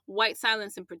harmful. White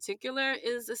silence in particular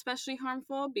is especially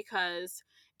harmful because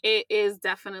it is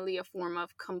definitely a form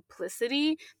of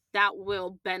complicity that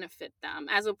will benefit them,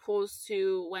 as opposed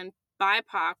to when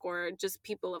BIPOC or just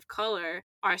people of color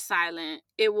are silent,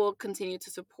 it will continue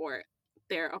to support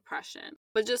their oppression.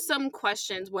 But just some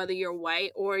questions, whether you're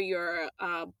white or you're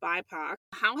BIPOC,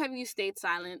 how have you stayed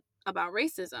silent about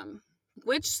racism?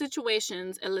 Which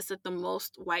situations elicit the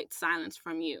most white silence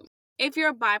from you? If you're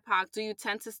a BIPOC, do you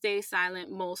tend to stay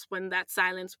silent most when that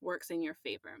silence works in your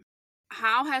favor?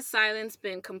 How has silence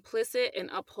been complicit in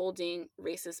upholding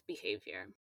racist behavior?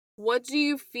 What do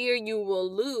you fear you will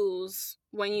lose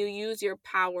when you use your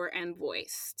power and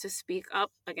voice to speak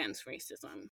up against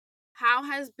racism? How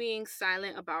has being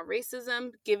silent about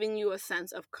racism given you a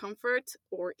sense of comfort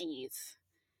or ease?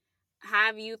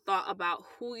 Have you thought about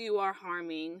who you are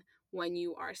harming when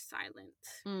you are silent?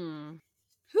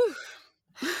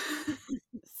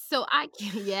 So I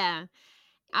can, yeah,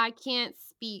 I can't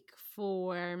speak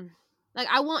for, like,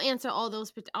 I won't answer all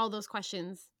those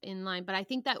questions in line, but I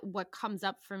think that what comes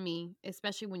up for me,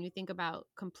 especially when you think about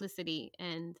complicity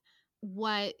and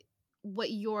what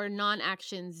your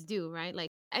non-actions do, right? Like,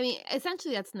 I mean,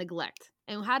 essentially that's neglect.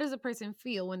 And how does a person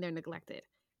feel when they're neglected,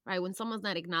 right? When someone's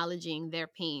not acknowledging their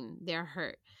pain, their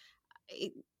hurt,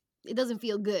 it, it doesn't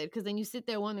feel good, because then you sit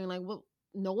there wondering, like, well,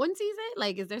 no one sees it.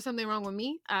 Like, is there something wrong with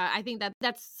me? I think that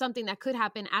that's something that could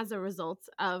happen as a result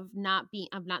of not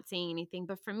saying anything.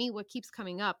 But for me, what keeps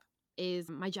coming up is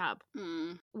my job.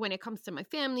 When it comes to my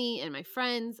family and my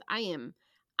friends, I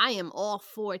am all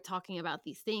for talking about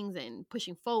these things and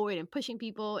pushing forward and pushing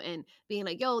people and being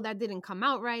like, yo, that didn't come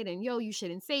out right, and yo, you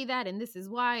shouldn't say that, and this is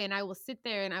why. And I will sit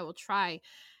there and I will try.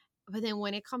 But then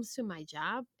when it comes to my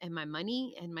job and my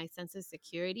money and my sense of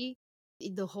security,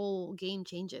 the whole game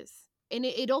changes. And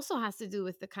it also has to do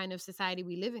with the kind of society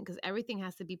we live in, because everything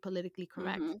has to be politically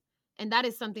correct. Mm-hmm. And that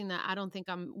is something that I don't think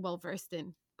I'm well versed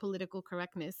in, political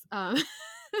correctness.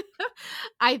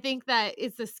 I think that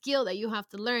it's a skill that you have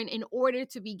to learn in order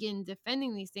to begin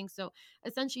defending these things. So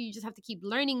essentially, you just have to keep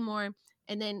learning more.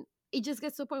 And then it just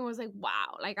gets to a point where it's like,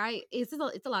 wow, like it's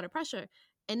a lot of pressure.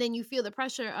 And then you feel the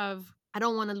pressure of, I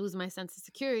don't want to lose my sense of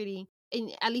security.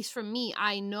 And at least for me,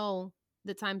 I know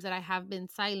the times that I have been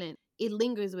silent, it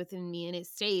lingers within me and it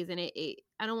stays. And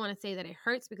I don't want to say that it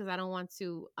hurts, because I don't want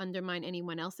to undermine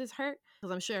anyone else's hurt,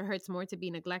 because I'm sure it hurts more to be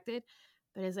neglected.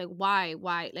 But it's like, why?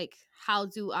 Like, how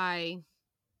do I?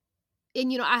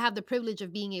 And I have the privilege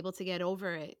of being able to get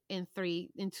over it in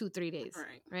 2-3 days,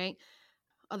 Right. right?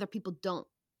 Other people don't.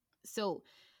 So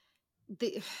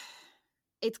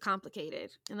it's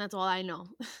complicated, and that's all I know.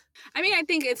 I mean, I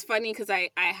think it's funny because I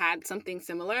had something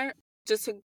similar. Just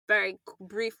to very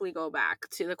briefly go back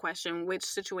to the question, which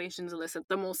situations elicit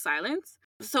the most silence?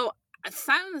 So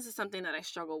silence is something that I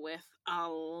struggle with a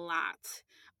lot.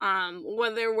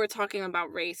 Whether we're talking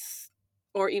about race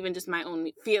or even just my own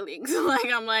feelings.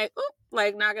 Like, I'm like, oop,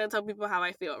 like, not gonna tell people how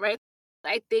I feel, right?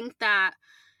 I think that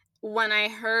when I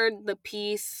heard the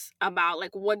piece about,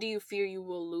 like, what do you fear you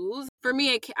will lose? For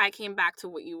me, I came back to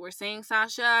what you were saying,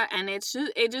 Sasha, and it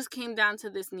just came down to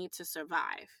this need to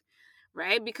survive,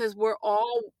 right? Because we're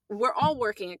all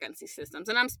working against these systems,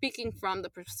 and I'm speaking from the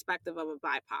perspective of a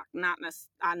BIPOC, not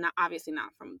obviously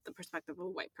not from the perspective of a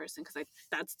white person, because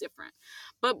that's different.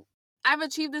 But I've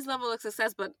achieved this level of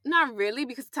success, but not really,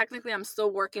 because technically I'm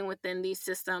still working within these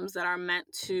systems that are meant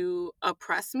to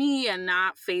oppress me and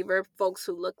not favor folks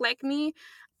who look like me.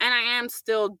 And I am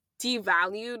still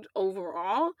devalued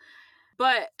overall.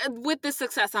 But with this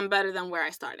success, I'm better than where I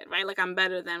started, right? Like, I'm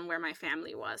better than where my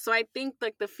family was. So I think,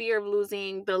 like, the fear of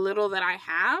losing the little that I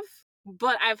have,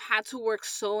 but I've had to work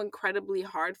so incredibly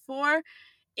hard for,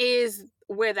 is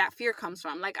where that fear comes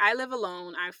from. Like, I live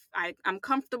alone. I'm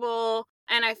comfortable.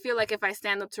 And I feel like if I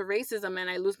stand up to racism and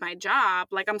I lose my job,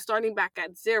 like, I'm starting back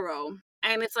at zero.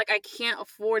 And it's like, I can't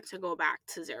afford to go back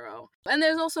to zero. And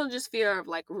there's also just fear of,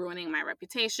 like, ruining my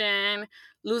reputation,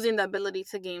 losing the ability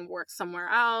to gain work somewhere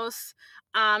else.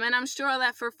 And I'm sure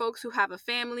that for folks who have a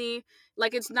family,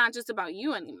 like, it's not just about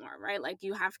you anymore, right? Like,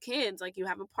 you have kids, like, you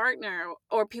have a partner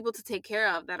or people to take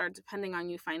care of that are depending on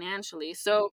you financially.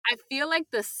 So I feel like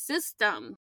the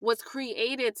system was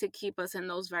created to keep us in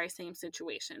those very same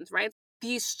situations, right?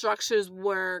 These structures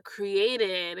were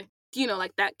created,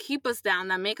 like, that keep us down,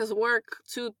 that make us work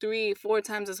 2, 3, 4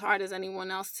 times as hard as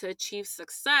anyone else to achieve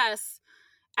success.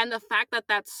 And the fact that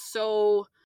that's so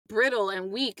brittle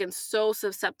and weak and so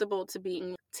susceptible to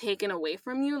being taken away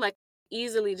from you, like,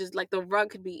 easily, just like the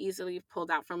rug could be easily pulled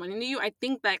out from under you. I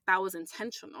think that was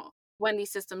intentional when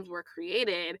these systems were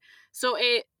created. So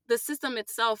the system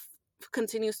itself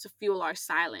continues to fuel our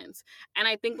silence. And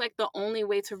I think, like, the only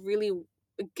way to really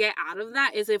get out of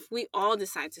that is if we all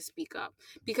decide to speak up.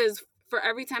 Because for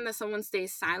every time that someone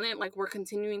stays silent, like, we're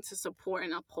continuing to support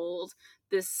and uphold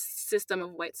this system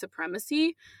of white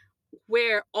supremacy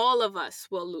where all of us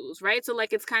will lose, right? So,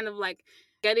 like, it's kind of like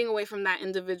getting away from that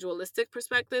individualistic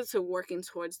perspective to working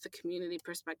towards the community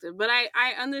perspective. But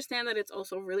I understand that it's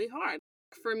also really hard.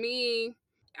 For me,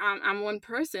 I'm one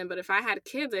person, but if I had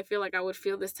kids, I feel like I would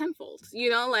feel this tenfold.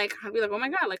 Like, I'd be like, oh my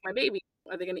God, like, my baby,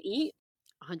 are they going to eat?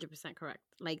 100% correct.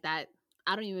 Like that,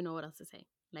 I don't even know what else to say.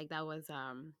 Like, that was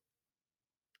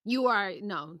you are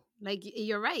no, like,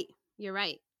 you're right. You're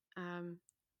right. And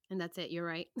that's it. You're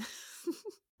right.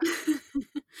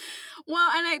 Well,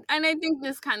 and I think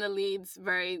this kind of leads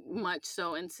very much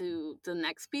so into the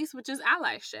next piece, which is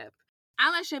allyship.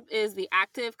 Allyship is the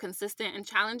active, consistent, and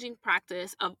challenging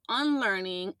practice of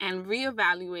unlearning and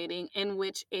reevaluating in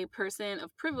which a person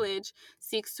of privilege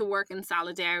seeks to work in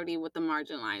solidarity with the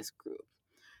marginalized group.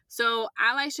 So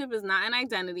allyship is not an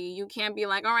identity. You can't be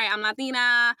like, all right, I'm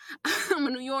Latina, I'm a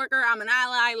New Yorker, I'm an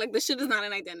ally. Like, this shit is not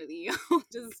an identity.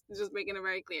 just making it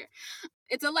very clear.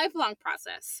 It's a lifelong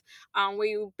process where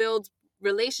you build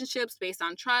relationships based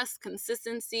on trust,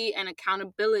 consistency, and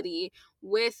accountability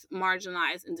with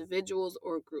marginalized individuals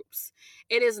or groups.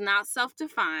 It is not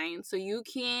self-defined, so you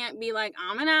can't be like,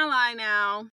 I'm an ally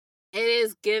now. It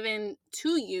is given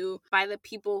to you by the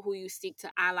people who you seek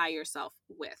to ally yourself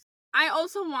with. I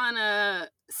also want to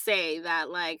say that,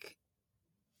 like,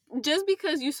 just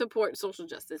because you support social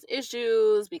justice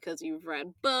issues, because you've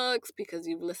read books, because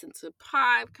you've listened to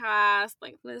podcasts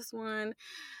like this one,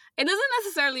 it doesn't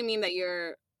necessarily mean that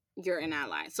you're an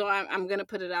ally. So I'm going to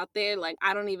put it out there. Like,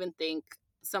 I don't even think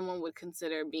someone would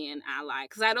consider being an ally,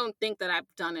 because I don't think that I've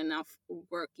done enough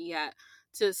work yet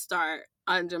to start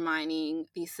undermining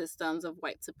these systems of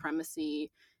white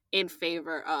supremacy in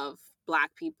favor of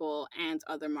Black people and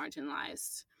other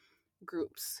marginalized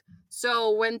groups.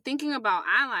 So when thinking about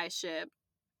allyship,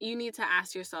 you need to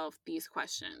ask yourself these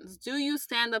questions. Do you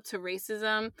stand up to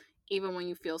racism even when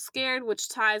you feel scared? Which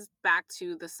ties back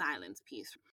to the silence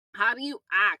piece. How do you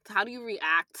act? How do you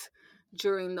react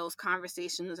during those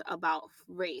conversations about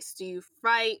race? Do you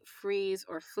fight, freeze,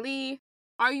 or flee?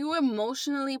 Are you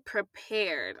emotionally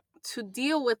prepared to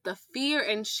deal with the fear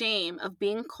and shame of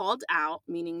being called out,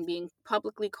 meaning being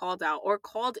publicly called out or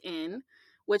called in,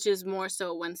 which is more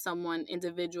so when someone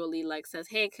individually like says,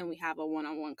 hey, can we have a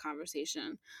one-on-one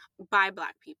conversation by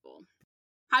Black people.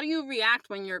 How do you react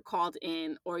when you're called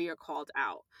in or you're called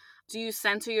out? Do you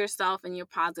center yourself in your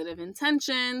positive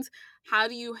intentions? How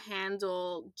do you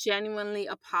handle genuinely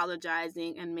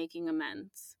apologizing and making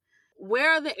amends?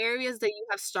 Where are the areas that you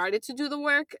have started to do the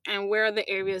work, and where are the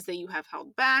areas that you have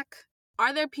held back?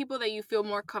 Are there people that you feel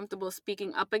more comfortable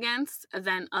speaking up against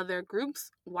than other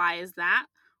groups? Why is that?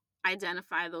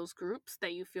 Identify those groups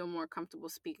that you feel more comfortable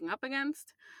speaking up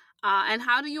against. And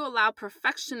how do you allow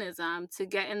perfectionism to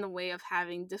get in the way of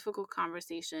having difficult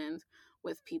conversations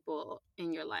with people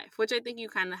in your life? Which I think you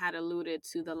kind of had alluded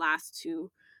to the last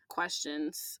two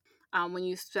questions, when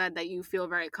you said that you feel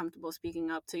very comfortable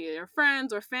speaking up to your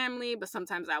friends or family, but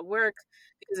sometimes at work,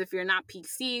 because if you're not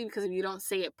PC, because if you don't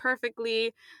say it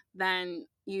perfectly, then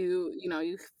you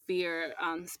fear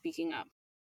speaking up.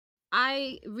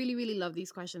 I really, really love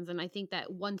these questions. And I think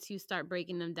that once you start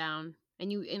breaking them down,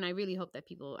 and I really hope that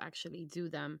people actually do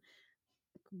them,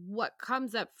 what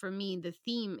comes up for me, the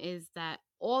theme is that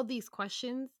all these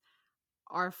questions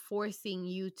are forcing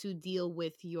you to deal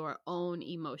with your own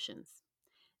emotions.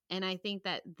 And I think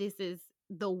that this is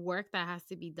the work that has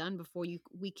to be done before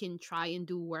we can try and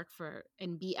do work for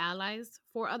and be allies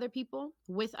for other people,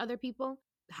 with other people.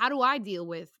 How do I deal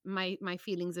with my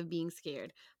feelings of being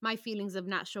scared, my feelings of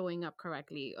not showing up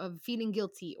correctly, of feeling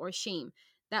guilty or shame?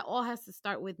 That all has to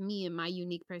start with me and my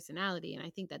unique personality. And I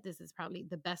think that this is probably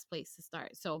the best place to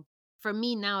start. So for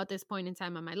me now, at this point in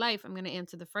time of my life, I'm going to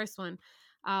answer the first one.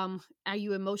 Are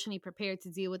you emotionally prepared to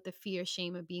deal with the fear,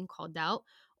 shame of being called out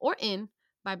or in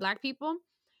by Black people?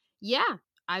 Yeah,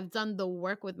 I've done the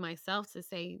work with myself to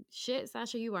say, shit,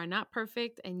 Sasha, you are not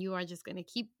perfect and you are just going to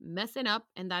keep messing up,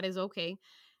 and that is okay.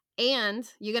 And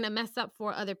you're going to mess up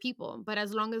for other people. But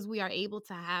as long as we are able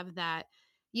to have that,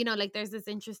 like there's this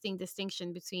interesting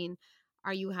distinction between,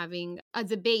 are you having a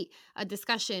debate, a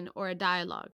discussion, or a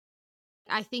dialogue?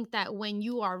 I think that when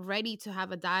you are ready to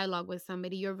have a dialogue with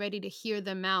somebody, you're ready to hear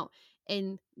them out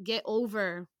and get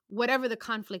over whatever the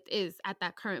conflict is at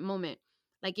that current moment.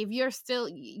 Like if you're still,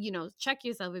 check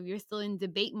yourself if you're still in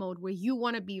debate mode where you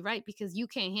want to be right because you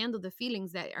can't handle the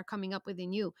feelings that are coming up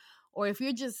within you. Or if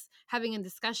you're just having a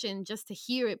discussion just to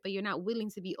hear it, but you're not willing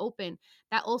to be open,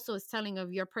 that also is telling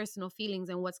of your personal feelings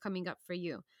and what's coming up for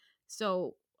you.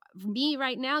 So me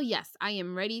right now, yes, I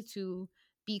am ready to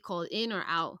be called in or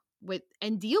out with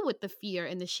and deal with the fear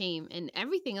and the shame and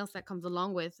everything else that comes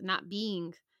along with not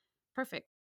being perfect.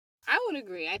 I would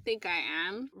agree. I think I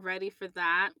am ready for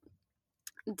that.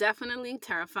 Definitely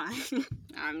terrifying.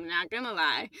 I'm not gonna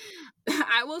lie.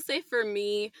 I will say for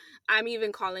me, I'm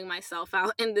even calling myself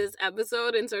out in this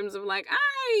episode in terms of like,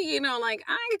 I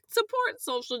support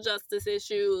social justice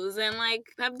issues and like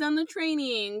I've done the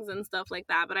trainings and stuff like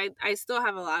that, but I still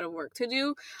have a lot of work to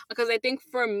do because I think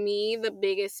for me, the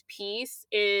biggest piece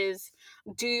is,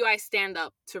 do I stand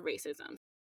up to racism?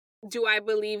 Do I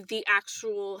believe the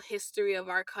actual history of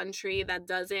our country that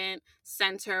doesn't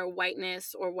center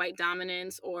whiteness or white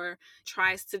dominance or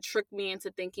tries to trick me into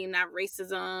thinking that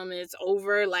racism is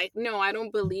over? Like, no, I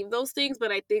don't believe those things.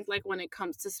 But I think like when it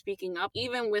comes to speaking up,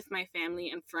 even with my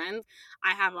family and friends,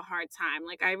 I have a hard time.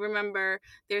 Like I remember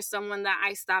there's someone that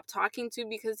I stopped talking to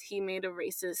because he made a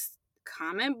racist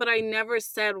comment, but I never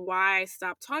said why I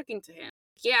stopped talking to him.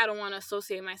 Yeah, I don't want to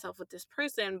associate myself with this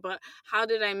person, but how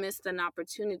did I miss an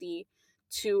opportunity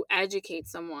to educate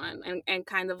someone and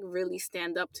kind of really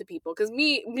stand up to people? Because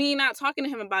me not talking to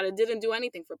him about it didn't do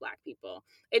anything for Black people.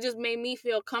 It just made me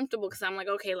feel comfortable because I'm like,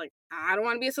 okay, like I don't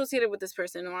want to be associated with this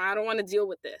person, or I don't want to deal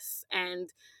with this.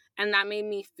 And that made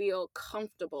me feel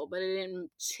comfortable, but it didn't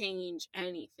change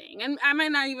anything. And I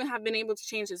might not even have been able to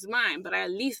change his mind, but I at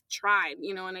least tried,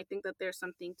 and I think that there's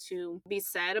something to be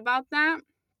said about that.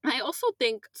 I also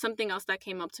think something else that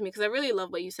came up to me, because I really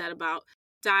love what you said about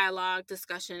dialogue,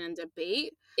 discussion, and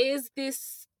debate, is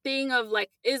this thing of like,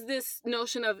 is this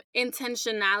notion of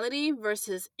intentionality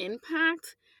versus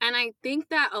impact. And I think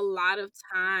that a lot of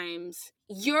times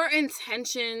your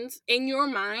intentions in your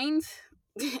mind,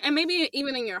 and maybe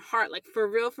even in your heart, like for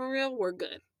real, were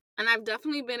good. And I've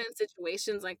definitely been in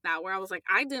situations like that where I was like,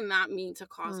 I did not mean to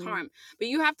cause harm. But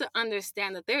you have to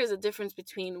understand that there is a difference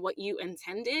between what you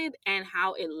intended and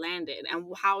how it landed and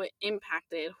how it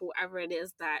impacted whoever it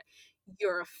is that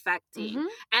you're affecting. Mm-hmm.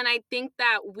 And I think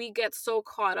that we get so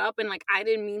caught up in like, I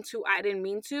didn't mean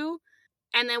to.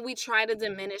 And then we try to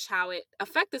diminish how it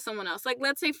affected someone else. Like,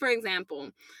 let's say, for example,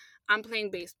 I'm playing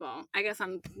baseball. I guess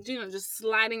I'm, just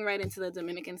sliding right into the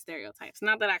Dominican stereotypes.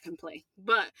 Not that I can play,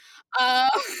 but, but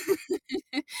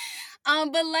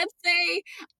let's say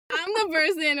I'm the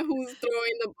person who's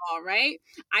throwing the ball, right?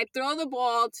 I throw the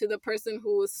ball to the person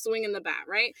who is swinging the bat,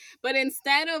 right? But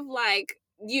instead of like,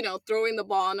 throwing the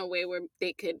ball in a way where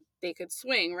they could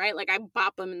swing, right? Like I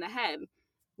bop them in the head.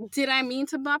 Did I mean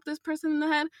to bop this person in the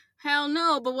head? Hell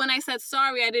no. But when I said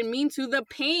sorry, I didn't mean to. The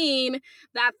pain,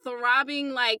 that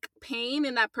throbbing like pain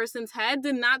in that person's head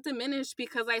did not diminish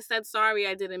because I said sorry,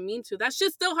 I didn't mean to. That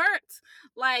shit still hurts.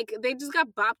 Like they just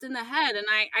got bopped in the head. And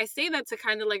I say that to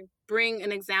kind of like bring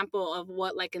an example of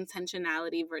what like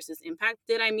intentionality versus impact.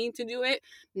 Did I mean to do it?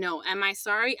 No. Am I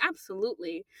sorry?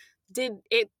 Absolutely. Did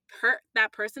it hurt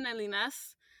that person any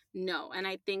less? No. And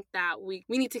I think that we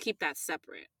need to keep that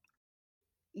separate.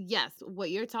 Yes,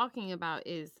 what you're talking about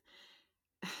is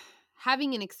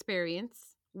having an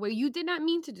experience where you did not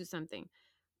mean to do something,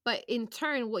 but in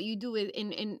turn what you do is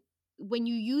in when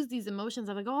you use these emotions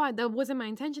of like, oh, that wasn't my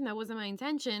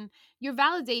intention, you're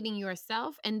validating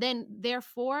yourself, and then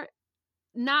therefore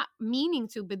not meaning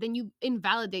to, but then you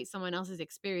invalidate someone else's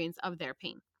experience of their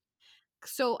pain.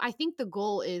 So I think the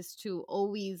goal is to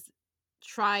always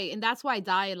try, and that's why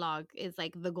dialogue is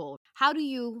like the goal. How do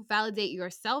you validate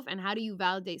yourself, and how do you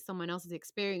validate someone else's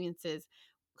experiences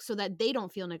so that they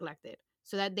don't feel neglected,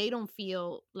 so that they don't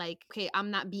feel like, okay,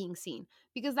 I'm not being seen?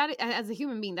 Because that, as a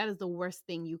human being, that is the worst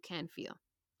thing you can feel,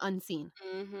 unseen.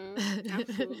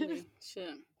 Absolutely.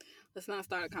 Shit. Let's not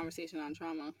start a conversation on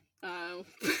trauma.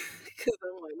 Because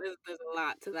there's a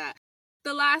lot to that.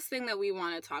 The last thing that we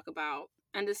want to talk about,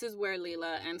 and this is where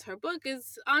Layla ends her book,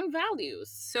 is on values.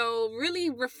 So really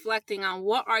reflecting on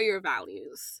what are your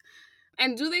values?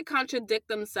 And do they contradict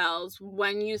themselves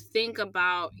when you think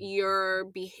about your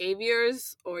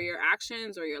behaviors or your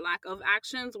actions or your lack of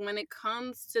actions when it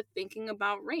comes to thinking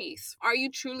about race? Are you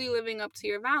truly living up to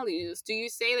your values? Do you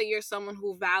say that you're someone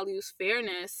who values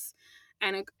fairness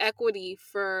and equity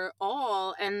for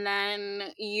all, and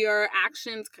then your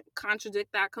actions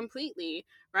contradict that completely,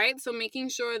 right? So making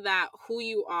sure that who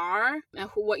you are and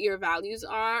what your values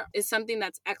are is something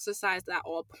that's exercised at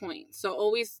all points. So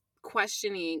always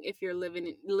questioning if you're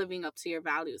living up to your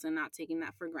values and not taking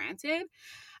that for granted,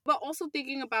 but also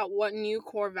thinking about what new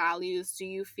core values do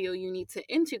you feel you need to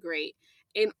integrate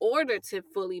in order to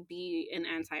fully be an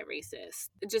anti-racist.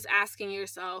 Just asking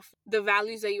yourself, the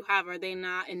values that you have, are they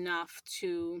not enough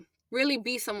to really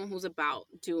be someone who's about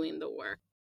doing the work?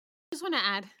 I just want to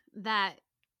add that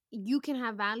you can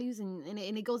have values, and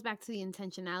it goes back to the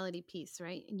intentionality piece,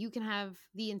 right? You can have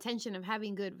the intention of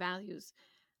having good values,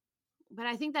 but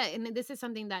I think that, and this is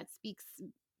something that speaks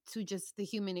to just the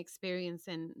human experience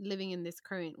and living in this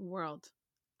current world,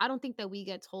 I don't think that we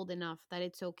get told enough that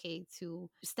it's okay to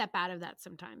step out of that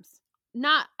sometimes.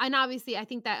 Not, and obviously I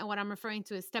think that what I'm referring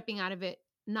to is stepping out of it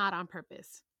not on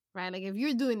purpose, right? Like if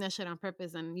you're doing that shit on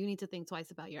purpose, then you need to think twice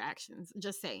about your actions,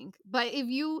 just saying. But if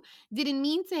you didn't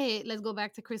mean to hit, let's go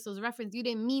back to Crystal's reference, you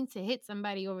didn't mean to hit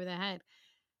somebody over the head,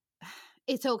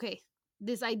 it's okay.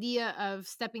 This idea of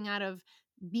stepping out of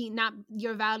being not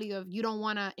your value, of you don't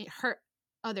want to hurt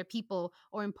other people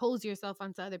or impose yourself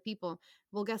onto other people.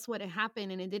 Well, guess what? It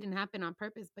happened, and it didn't happen on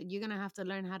purpose, but you're going to have to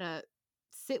learn how to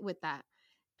sit with that.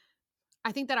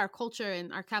 I think that our culture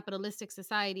and our capitalistic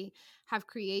society have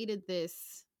created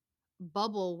this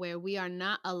bubble where we are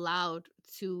not allowed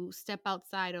to step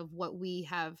outside of what we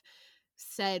have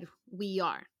said we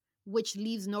are, which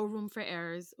leaves no room for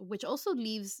errors, which also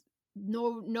leaves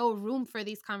no room for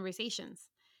these conversations.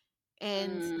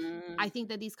 And I think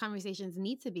that these conversations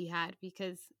need to be had,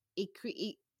 because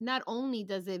it not only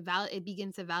does it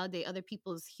begin to validate other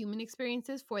people's human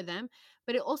experiences for them,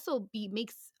 but it also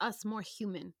makes us more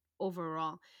human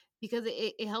overall, because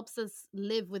it helps us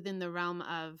live within the realm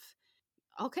of,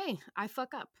 okay, I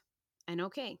fuck up, and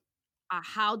okay,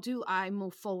 how do I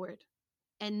move forward,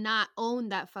 and not own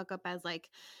that fuck up as like,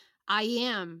 I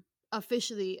am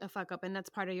officially a fuck up, and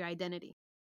that's part of your identity.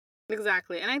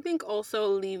 Exactly. And I think also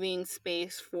leaving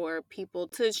space for people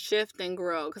to shift and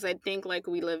grow. Because I think like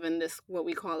we live in this, what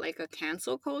we call like a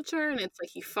cancel culture. And it's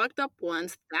like, you fucked up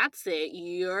once, that's it,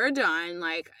 you're done.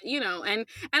 Like, and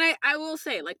I will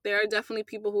say, like, there are definitely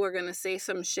people who are going to say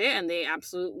some shit and they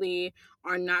absolutely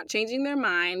are not changing their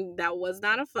mind. That was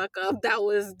not a fuck up. That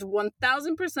was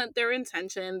 1000% their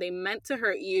intention. They meant to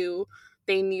hurt you.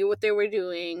 They knew what they were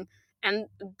doing. And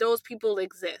those people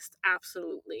exist.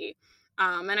 Absolutely.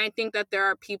 And I think that there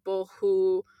are people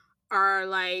who are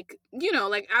like,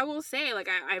 like I will say, like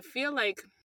I feel like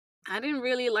I didn't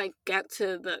really like get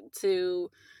to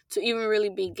even really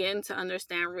begin to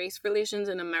understand race relations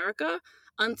in America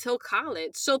until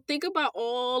college. So think about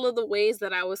all of the ways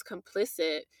that I was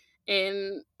complicit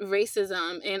in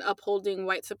racism, in upholding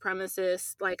white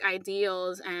supremacist like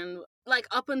ideals and like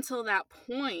up until that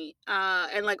point,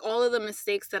 and like all of the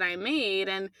mistakes that I made.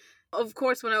 And of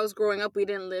course, when I was growing up, we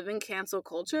didn't live in cancel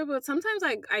culture, but sometimes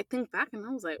I think back and I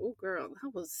was like, oh girl,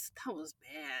 that was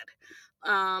bad.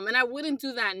 And I wouldn't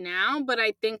do that now, but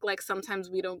I think like sometimes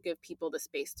we don't give people the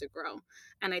space to grow.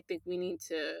 And I think we need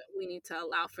to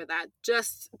allow for that,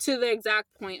 just to the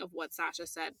exact point of what Sasha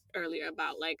said earlier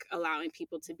about like allowing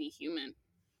people to be human.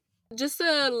 Just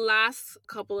a last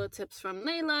couple of tips from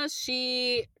Layla.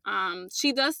 She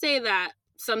does say that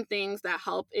some things that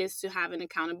help is to have an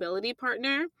accountability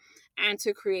partner and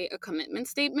to create a commitment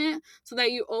statement so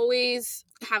that you always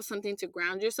have something to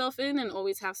ground yourself in and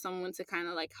always have someone to kind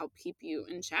of like help keep you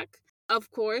in check.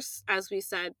 Of course, as we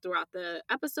said throughout the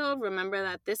episode, remember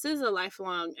that this is a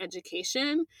lifelong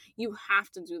education. You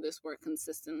have to do this work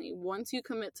consistently. Once you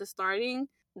commit to starting,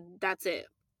 that's it.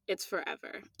 It's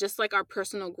forever. Just like our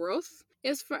personal growth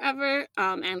is forever,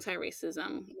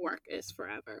 anti-racism work is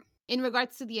forever. In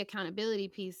regards to the accountability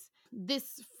piece,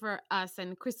 this for us,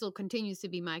 and Crystal continues to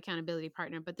be my accountability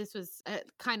partner, but this was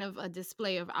kind of a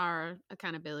display of our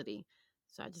accountability.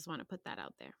 So I just want to put that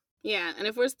out there. Yeah, and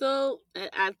if we're still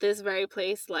at this very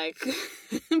place, like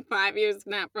 5 years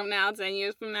from now, 10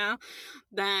 years from now,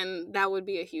 then that would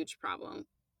be a huge problem.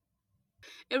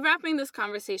 In wrapping this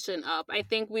conversation up, I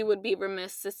think we would be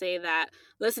remiss to say that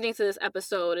listening to this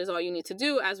episode is all you need to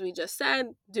do. As we just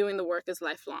said, doing the work is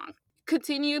lifelong.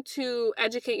 Continue to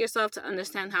educate yourself to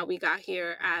understand how we got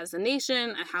here as a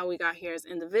nation and how we got here as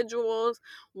individuals.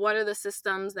 What are the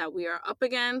systems that we are up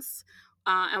against?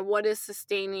 And what is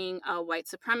sustaining white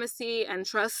supremacy? And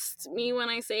trust me when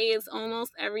I say it's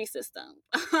almost every system,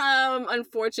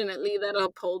 unfortunately, that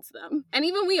upholds them. And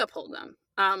even we uphold them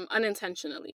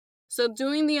unintentionally. So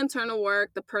doing the internal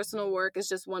work, the personal work is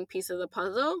just one piece of the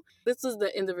puzzle. This is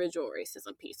the individual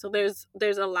racism piece. So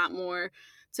there's a lot more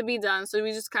to be done. So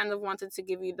we just kind of wanted to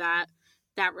give you that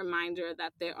reminder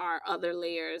that there are other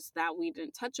layers that we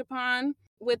didn't touch upon.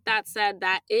 With that said,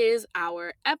 that is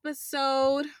our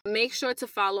episode. Make sure to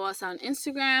follow us on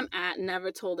Instagram at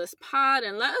Never Told Us Pod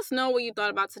and let us know what you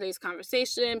thought about today's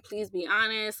conversation. Please be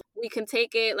honest. We can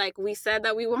take it. Like we said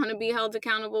that we want to be held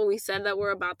accountable. We said that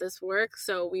we're about this work.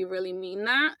 So we really mean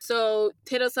that. So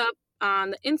hit us up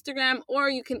on the Instagram, or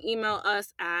you can email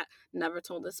us at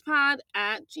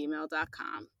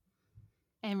nevertolduspod@gmail.com.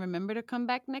 And remember to come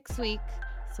back next week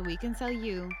so we can tell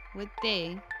you what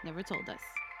they never told us.